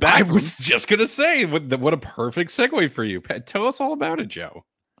run-ins in the bathroom, I was just gonna say, what a perfect segue for you. Tell us all about it, Joe.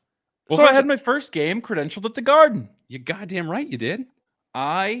 Well, so I had my first game credentialed at the Garden. You goddamn right, you did.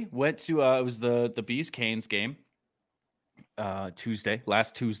 I went to it was the Bees Canes game. Last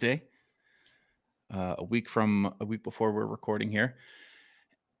Tuesday. A week before we're recording here,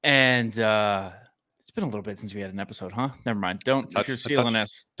 and it's been a little bit since we had an episode, huh? Never mind. If you're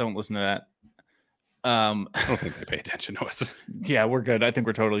CLNS, don't listen to that. I don't think they pay attention to us. Yeah, we're good. I think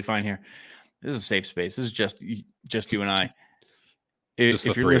we're totally fine here. This is a safe space. This is just you and I.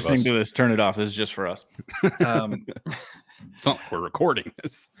 If you're listening to this, turn it off. This is just for us. It's not like we're recording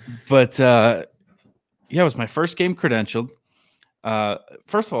this. But yeah, it was my first game credentialed.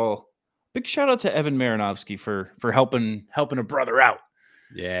 First of all, big shout out to Evan Marinofski for helping a brother out.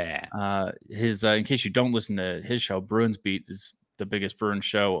 Yeah. His in case you don't listen to his show, Bruins Beat is the biggest Bruin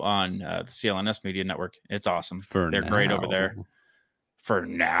show on the CLNS Media Network. It's awesome. They're great over there. For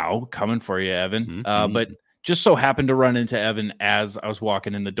now, coming for you, Evan. Mm-hmm. But just so happened to run into Evan as I was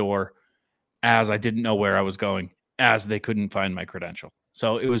walking in the door, as I didn't know where I was going, as they couldn't find my credential.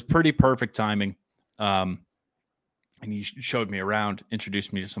 So it was pretty perfect timing. And he showed me around,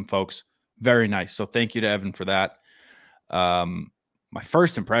 introduced me to some folks. Very nice. So thank you to Evan for that. My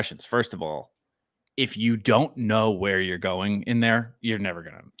first impressions, first of all, if you don't know where you're going in there, you're never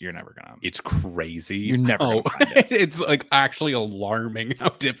gonna. It's crazy. You're never gonna find it. It's like actually alarming how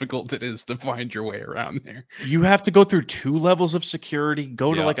difficult it is to find your way around there. You have to go through 2 levels of security,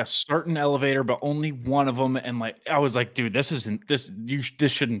 go to like a certain elevator, but only one of them. And like, I was like, dude, this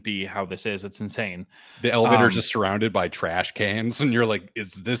shouldn't be how this is. It's insane. The elevator's just surrounded by trash cans, and you're like,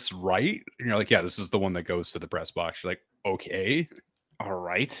 is this right? And you're like, yeah, this is the one that goes to the press box. You're like, okay. All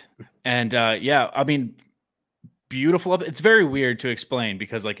right. And yeah, I mean, beautiful. It's very weird to explain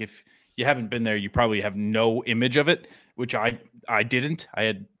because like if you haven't been there, you probably have no image of it, which I didn't. I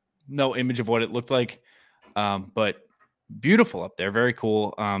had no image of what it looked like. But beautiful up there. Very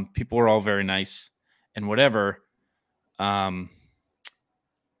cool. People were all very nice and whatever. The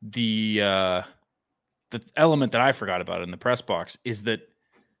element that I forgot about in the press box is that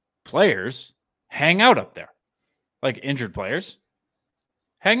players hang out up there. Like injured players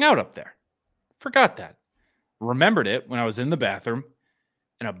hang out up there. Forgot that. Remembered it when I was in the bathroom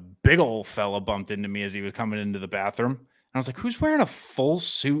and a big old fella bumped into me as he was coming into the bathroom. And I was like, who's wearing a full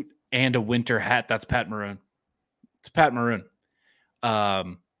suit and a winter hat? That's Pat Maroon. It's Pat Maroon.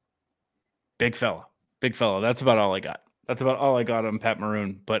 Big fella. That's about all I got. That's about all I got on Pat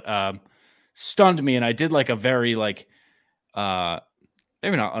Maroon. But stunned me. And I did like a very like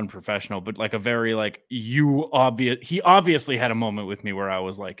maybe not unprofessional, but like a very like he obviously had a moment with me where I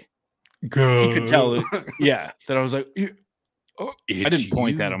was like, go. He could tell it, yeah, that I was like, I didn't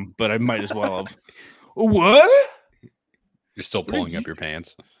point at him, but I might as well have. What? You're still pulling up your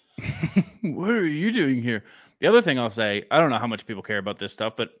pants. What are you doing here? The other thing I'll say, I don't know how much people care about this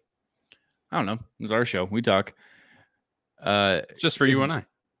stuff, but I don't know. It's our show. We talk. Just for you and I.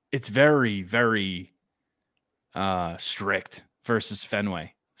 It's very, very strict. Versus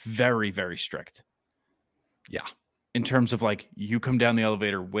Fenway. Very, very strict. Yeah. In terms of like, you come down the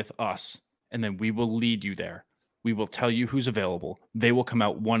elevator with us, and then we will lead you there. We will tell you who's available. They will come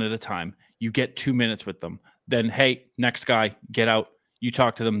out one at a time. You get 2 minutes with them. Then, hey, next guy, get out. You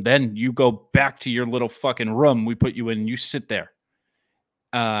talk to them. Then you go back to your little fucking room we put you in, and you sit there.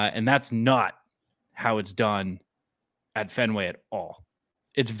 And that's not how it's done at Fenway at all.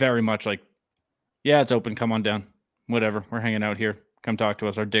 It's very much like, yeah, it's open. Come on down. Whatever, we're hanging out here. Come talk to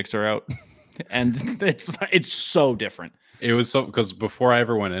us. Our dicks are out. And it's so different. It was so because before I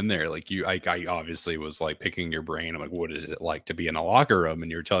ever went in there, like I obviously was like picking your brain. I'm like, what is it like to be in a locker room?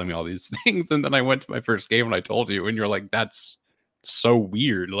 And you're telling me all these things. And then I went to my first game and I told you, and you're like, that's so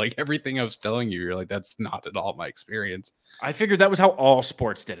weird. Like everything I was telling you, you're like, that's not at all my experience. I figured that was how all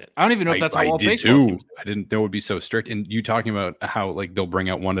sports did it. I don't even know if that's how all did baseball too. teams. I didn't know it would be so strict. And you talking about how like they'll bring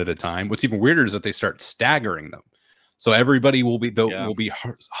out one at a time. What's even weirder is that they start staggering them. So everybody will be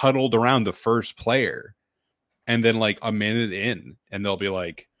huddled around the first player. And then like a minute in, and they'll be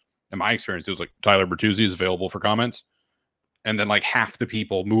like, in my experience, it was like Tyler Bertuzzi is available for comments. And then like half the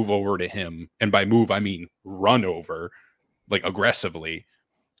people move over to him. And by move, I mean run over like aggressively.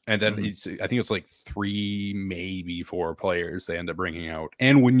 And then I think it's like 3, maybe 4 players they end up bringing out.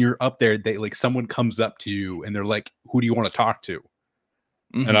 And when you're up there, they like someone comes up to you and they're like, who do you want to talk to?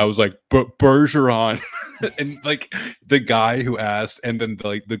 And I was like, but Bergeron. And like the guy who asked, and then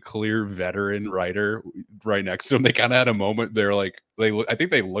like the clear veteran writer right next to him, they kind of had a moment. They're like, I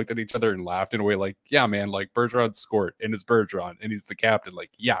think they looked at each other and laughed in a way like, yeah, man, like Bergeron scored and it's Bergeron and he's the captain.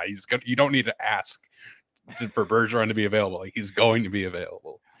 Like, yeah, he's gonna, you don't need to ask for Bergeron to be available. Like he's going to be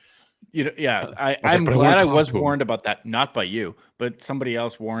available. You know, yeah, I'm glad I was warned about that, not by you, but somebody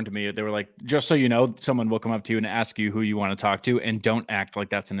else warned me. They were like, just so you know, someone will come up to you and ask you who you want to talk to, and don't act like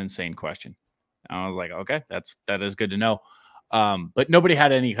that's an insane question. And I was like, okay, that is good to know. But nobody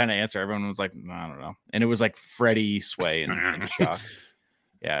had any kind of answer. Everyone was like, I don't know. And it was like Freddie Sway and Shock.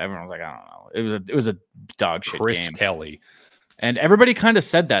 Yeah, everyone was like, I don't know. It was a dog shit Chris game. Kelly. And everybody kind of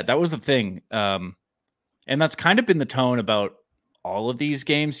said that. That was the thing. And that's kind of been the tone about all of these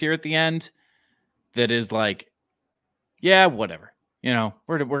games here at the end. That is like, yeah, whatever. You know,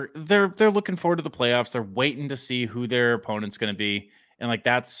 they're looking forward to the playoffs. They're waiting to see who their opponent's going to be. And like,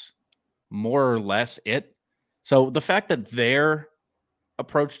 that's more or less it. So the fact that their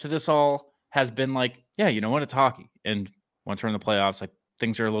approach to this all has been like, yeah, you know what, it's hockey. And once we're in the playoffs, like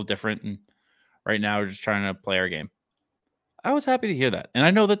things are a little different. And right now we're just trying to play our game. I was happy to hear that. And I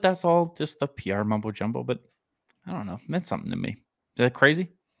know that that's all just the PR mumbo jumbo, but I don't know. It meant something to me. Is that crazy?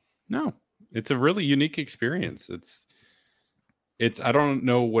 No, it's a really unique experience. It's, I don't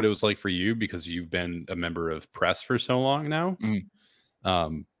know what it was like for you because you've been a member of press for so long now.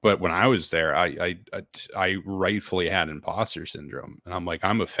 But when I was there, I rightfully had imposter syndrome. And I'm like,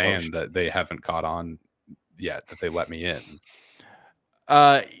 I'm a fan that they haven't caught on yet, that they let me in.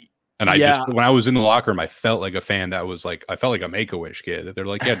 And I just, when I was in the locker room, I felt like a fan that was like, I felt like a Make-A-Wish kid. They're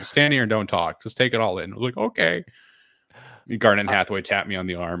like, yeah, just stand here and don't talk. Just take it all in. I was like, okay. Garnet Hathaway tapped me on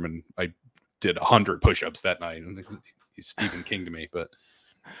the arm and I did 100 push-ups that night. And he's Stephen King to me, but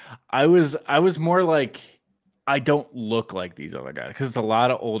I was more like, I don't look like these other guys because it's a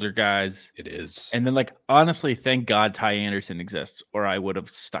lot of older guys. It is. And then like, honestly, thank God Ty Anderson exists or I would have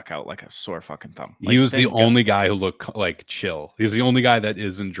stuck out like a sore fucking thumb. Like, he was the only guy who looked like chill. He's the only guy that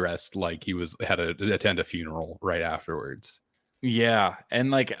isn't dressed like he had to attend a funeral right afterwards. Yeah. And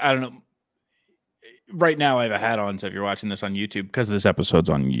like, I don't know. Right now I have a hat on. So if you're watching this on YouTube, because this episode's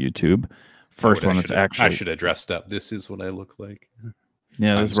on YouTube, first one that's actually, I should have dressed up. This is what I look like.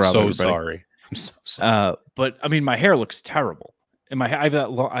 Yeah. I'm so sorry. I'm so sorry. But I mean, my hair looks terrible. And I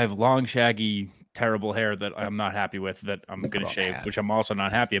have long, shaggy, terrible hair that I'm not happy with, that I'm going to shave, which I'm also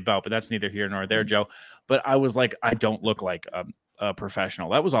not happy about, but that's neither here nor there, Joe. But I was like, I don't look like a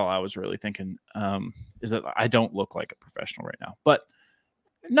professional. That was all I was really thinking, is that I don't look like a professional right now. But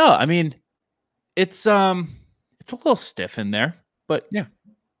no, I mean, it's a little stiff in there, but yeah,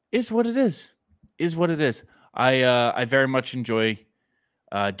 is what it is. Is what it is. I very much enjoy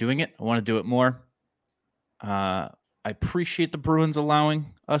doing it. I want to do it more. I appreciate the Bruins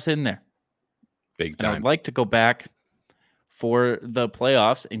allowing us in there. Big time. And I'd like to go back for the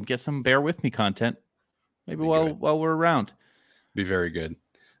playoffs and get some Bear With Me content. Maybe while we're around. Be very good.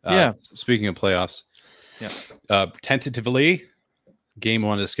 Yeah. Speaking of playoffs, tentatively, game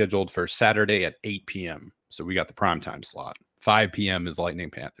 1 is scheduled for Saturday at 8 p.m. So we got the primetime slot. 5 p.m. is Lightning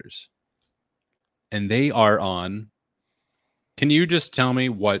Panthers. And they are on. Can you just tell me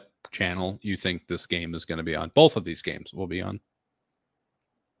what channel you think this game is going to be on? Both of these games will be on.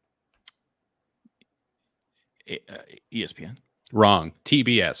 ESPN. Wrong.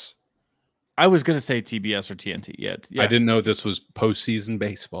 TBS. I was going to say TBS or TNT. Yeah. I didn't know this was postseason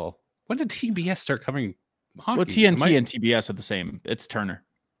baseball. When did TBS start covering hockey? Well, TNT and TBS are the same. It's Turner.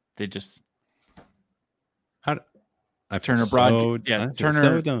 They just Turner Broad. Yeah, Turner.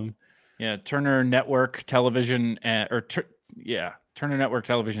 So dumb. Yeah, Turner Network Television Turner Network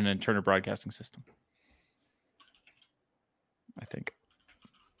Television and Turner Broadcasting System. I think.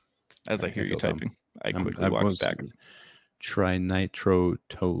 As I hear you typing, I quickly walk back.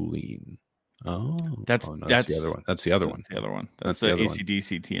 Trinitrotoluene. That's the other one. That's the other one. The other one. That's the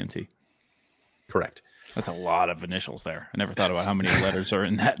AC/DC TNT. Correct. That's a lot of initials there. I never thought about how many letters are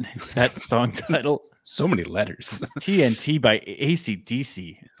in that song title. So many letters. TNT by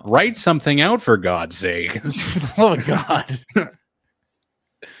AC/DC. Write something out, for God's sake. Oh God.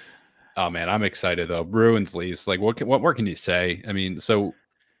 Oh man, I'm excited though. Bruins Leafs. Like, what more can you say? I mean, so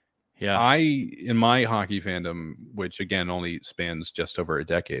yeah, in my hockey fandom, which again only spans just over a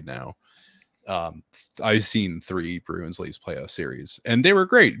decade now, I've seen 3 Bruins Leafs playoff series, and they were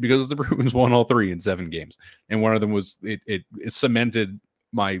great because the Bruins won all 3 in 7 games, and one of them was it cemented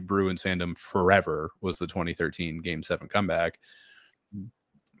my Bruins fandom forever. Was the 2013 Game 7 comeback.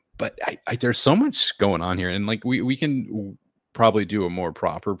 But I there's so much going on here, and like we can probably do a more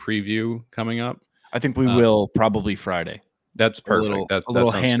proper preview coming up. I think we will probably Friday. That's perfect. That's a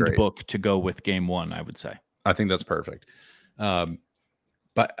little handbook to go with Game 1, I would say. I think that's perfect.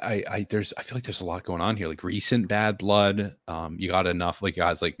 But I feel like there's a lot going on here, like recent bad blood. You got enough like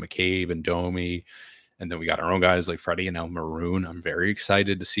guys like McCabe and Domi, and then we got our own guys like Freddie and now Maroon. I'm very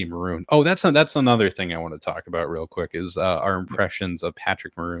excited to see Maroon. Oh, that's another thing I want to talk about real quick is our impressions of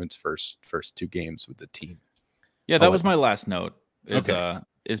Patrick Maroon's first 2 games with the team. Yeah, that was my last note.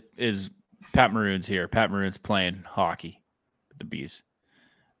 Is Pat Maroon's here? Pat Maroon's playing hockey with the Bees.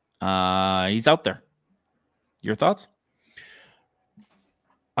 He's out there. Your thoughts?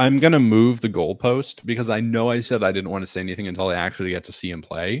 I'm going to move the goalpost because I know I said I didn't want to say anything until I actually get to see him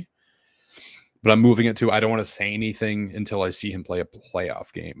play. But I'm moving it to I don't want to say anything until I see him play a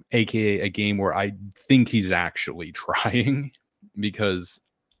playoff game, aka a game where I think he's actually trying. Because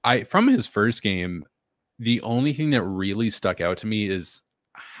from his first game, the only thing that really stuck out to me is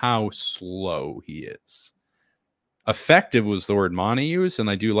how slow he is. Effective was the word Monty used, and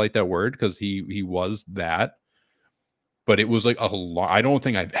I do like that word because he was that. But it was like a lot. I don't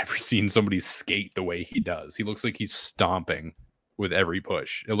think I've ever seen somebody skate the way he does. He looks like he's stomping with every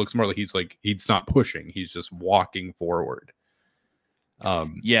push. It looks more like he's not pushing. He's just walking forward.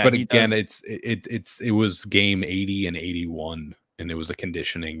 Yeah. But again, it was game 80 and 81, and it was a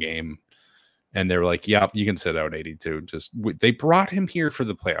conditioning game. And they were like, "Yeah, you can sit out 82." They brought him here for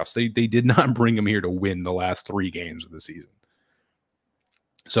the playoffs. They did not bring him here to win the last 3 games of the season.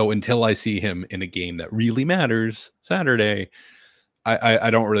 So until I see him in a game that really matters Saturday, I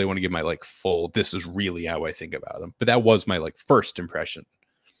don't really want to give my like full, this is really how I think about him. But that was my like first impression.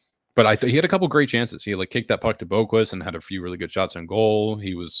 But I thought he had a couple great chances. He like kicked that puck to Boquist and had a few really good shots on goal.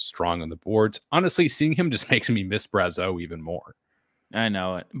 He was strong on the boards. Honestly, seeing him just makes me miss Brazeau even more. I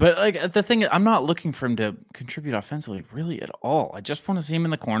know it. But like the thing, I'm not looking for him to contribute offensively really at all. I just want to see him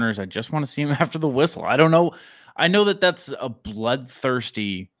in the corners. I just want to see him after the whistle. I don't know. I know that that's a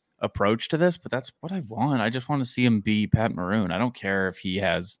bloodthirsty approach to this, but that's what I want. I just want to see him be Pat Maroon. I don't care if he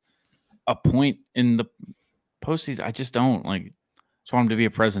has a point in the postseason. I just don't like. Just want him to be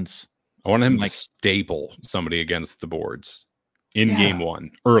a presence. I want him to staple somebody against the boards in game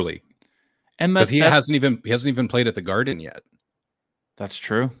 1 early, and because he hasn't even played at the Garden yet. That's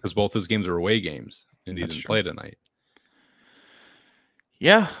true, because both his games are away games, and he didn't play tonight.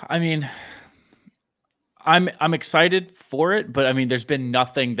 Yeah, I mean, I'm excited for it, but I mean, there's been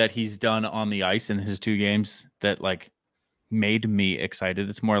nothing that he's done on the ice in his 2 games that like made me excited.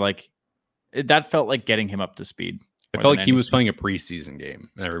 It's more like that felt like getting him up to speed. I felt like he was playing a preseason game,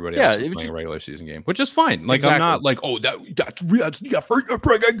 and everybody else was playing a regular season game, which is fine. Like I'm not like, oh, that's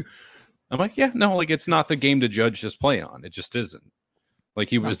I'm like, yeah, no, like it's not the game to judge his play on. It just isn't. Like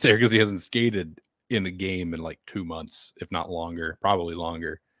he was there because he hasn't skated in a game in like 2 months, if not longer, probably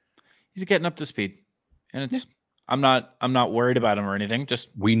longer. He's getting up to speed. And it's I'm not worried about him or anything. Just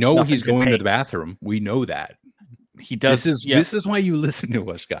we know he's going to the bathroom. We know that. He does. This is why you listen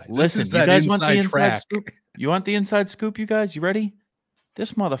to us, guys. Listen, you guys want the inside scoop? You want the inside scoop, you guys? You ready?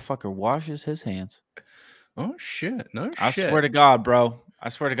 This motherfucker washes his hands. Oh shit. No shit. I swear to God, bro. I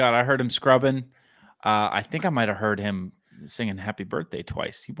swear to God, I heard him scrubbing. I think I might have heard him singing happy birthday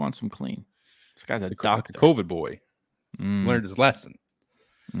twice. He wants him clean. This guy's a doctor. The COVID boy. Learned his lesson.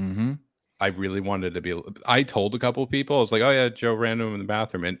 Mm-hmm. I really wanted to be. I told a couple of people, I was like, "Oh yeah, Joe ran him in the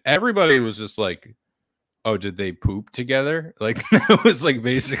bathroom," and everybody was just like, "Oh, did they poop together?" Like it was like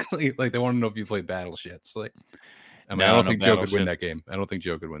basically like they want to know if you played battle shits. Like, I mean, I don't think Joe could win that game. I don't think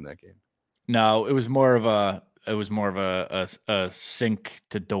Joe could win that game. No, it was more of a sink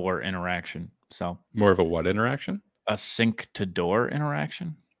to door interaction. So more of a what interaction? A sink to door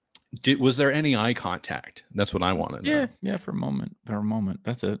interaction. Was there any eye contact? That's what I want to know. Yeah, for a moment.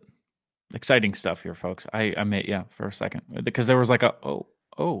 That's it. Exciting stuff here, folks. I made for a second because there was like a oh.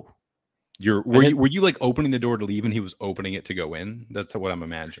 Were you like opening the door to leave and he was opening it to go in? That's what I'm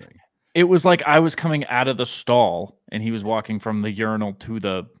imagining. It was like I was coming out of the stall and he was walking from the urinal to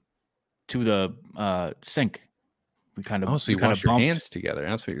the sink. We kind of so you washed your hands together.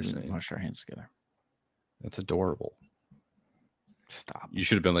 That's what you're saying. Washed our hands together. That's adorable. Stop. You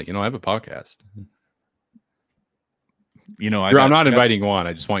should have been like, I have a podcast. I'm not inviting you on.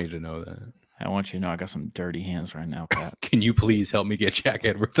 I just want you to know that. I want you to know I got some dirty hands right now, Pat. Can you please help me get Jack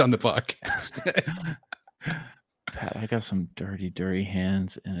Edwards on the podcast? Pat, I got some dirty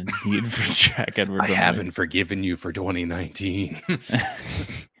hands and a need for Jack Edwards. I haven't forgiven you for 2019.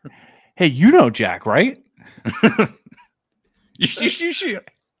 Hey, you know Jack, right? You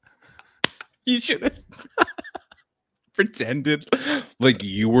should have pretended like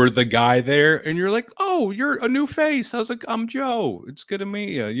you were the guy there, and you're like, "Oh, you're a new face." I was like, "I'm Joe. It's good to meet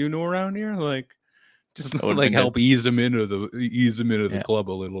you. You know around here?" Like, just like help ease him into the club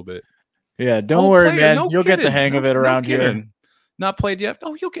a little bit. Yeah, don't worry, man. You'll get the hang of it around here. Not played yet.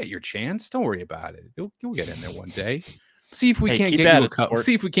 Oh, you'll get your chance. Don't worry about it. You'll get in there one day. See if we can't get you a cup. Sport.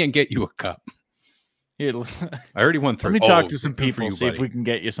 See if we can't get you a cup. I already won 3. Let me talk to some people. See if we can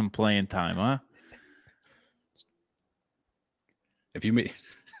get you some playing time, huh? If you meet,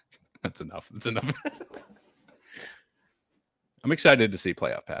 that's enough. That's enough. I'm excited to see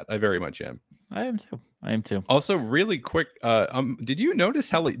playoff Pat. I very much am. I am too. Also, really quick, did you notice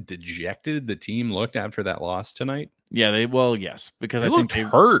how dejected the team looked after that loss tonight? Yeah, yes, because I think they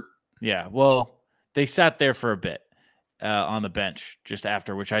hurt. Yeah, well, they sat there for a bit on the bench just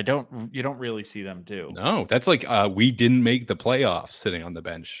after, which you don't really see them do. No, that's like we didn't make the playoffs sitting on the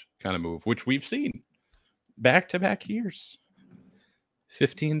bench kind of move, which we've seen back-to-back years.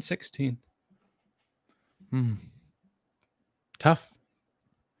 15, 16. Tough.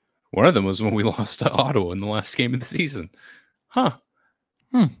 One of them was when we lost to Ottawa in the last game of the season. Huh.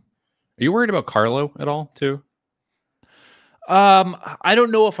 Are you worried about Carlo at all, too? I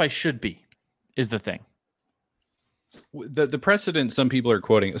don't know if I should be, is the thing. The precedent some people are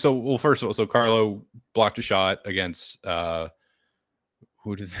quoting. First of all, Carlo blocked a shot against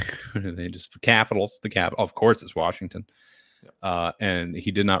who did they just Capitals? Of course, it's Washington. And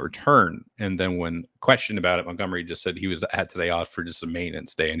he did not return. And then when questioned about it, Montgomery just said he had today off for just a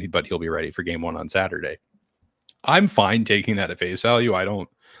maintenance day, but he'll be ready for game 1 on Saturday. I'm fine taking that at face value.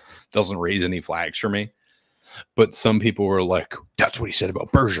 Doesn't raise any flags for me. But some people were like, that's what he said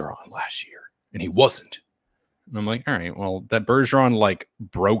about Bergeron last year, and he wasn't. And I'm like, all right, well, that Bergeron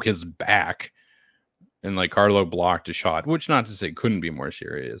broke his back, and Carlo blocked a shot, which not to say it couldn't be more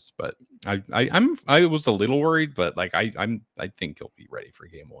serious, but I was a little worried, but I think he'll be ready for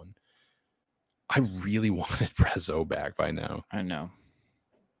game 1. I really wanted Prezzo back by now. I know.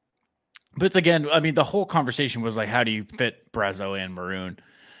 But again, I mean, the whole conversation was how do you fit Prezzo and Maroon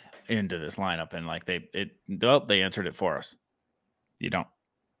into this lineup? And they answered it for us. You don't.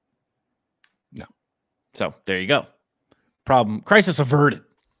 No. So there you go. Crisis averted.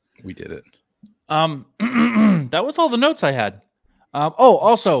 We did it. That was all the notes I had.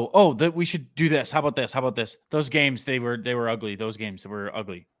 That we should do this. How about this? Those games, they were ugly. Those games were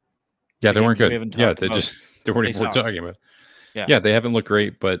ugly. Yeah, they weren't good. Yeah, they weren't even worth talking about. Yeah, they haven't looked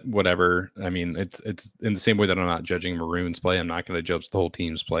great, but whatever. I mean, it's in the same way that I'm not judging Maroon's play. I'm not going to judge the whole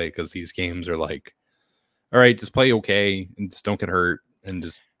team's play because these games are all right, just play okay and just don't get hurt and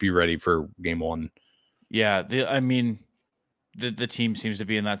just be ready for game 1. Yeah, the team seems to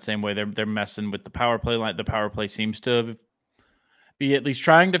be in that same way. They're messing with the power play line. The power play seems to be at least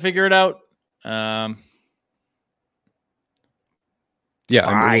trying to figure it out.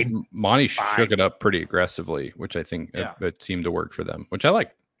 Monty shook it up pretty aggressively, which I think it seemed to work for them, which I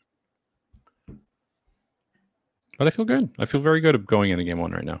like. But I feel good. I feel very good going into game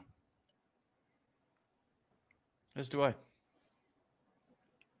 1 right now. As do I.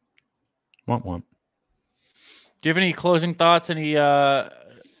 Want. Do you have any closing thoughts?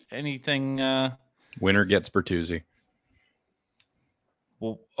 Anything? Winner gets Bertuzzi.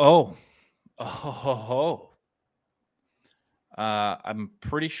 Well, I'm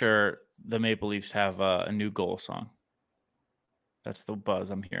pretty sure the Maple Leafs have a new goal song. That's the buzz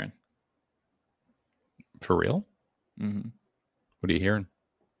I'm hearing. For real? Mm-hmm. What are you hearing?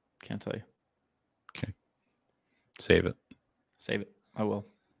 Can't tell you. Okay. Save it. I will.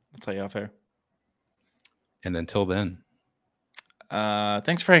 I'll tell you off air. And until then.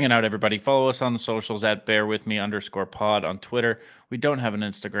 Thanks for hanging out, everybody. Follow us on the socials at bearwithme_pod on Twitter. We don't have an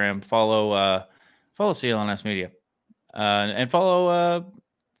Instagram. Follow CLNS Media. And follow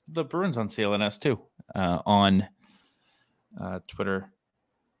the Bruins on CLNS too on Twitter.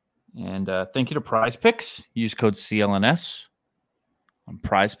 And thank you to Prize Picks. Use code CLNS on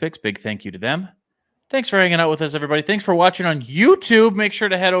Prize Picks. Big thank you to them. Thanks for hanging out with us, everybody. Thanks for watching on YouTube. Make sure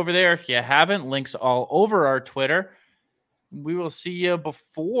to head over there if you haven't. Links all over our Twitter. We will see you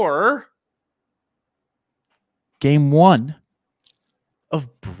before Game 1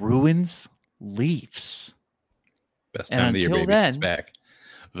 of Bruins Leafs. Best time of the year, baby. It's back.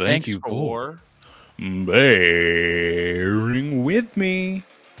 Thank you for bearing with me.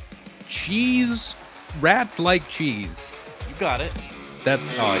 Cheese. Rats like cheese. You got it.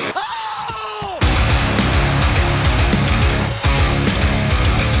 That's all.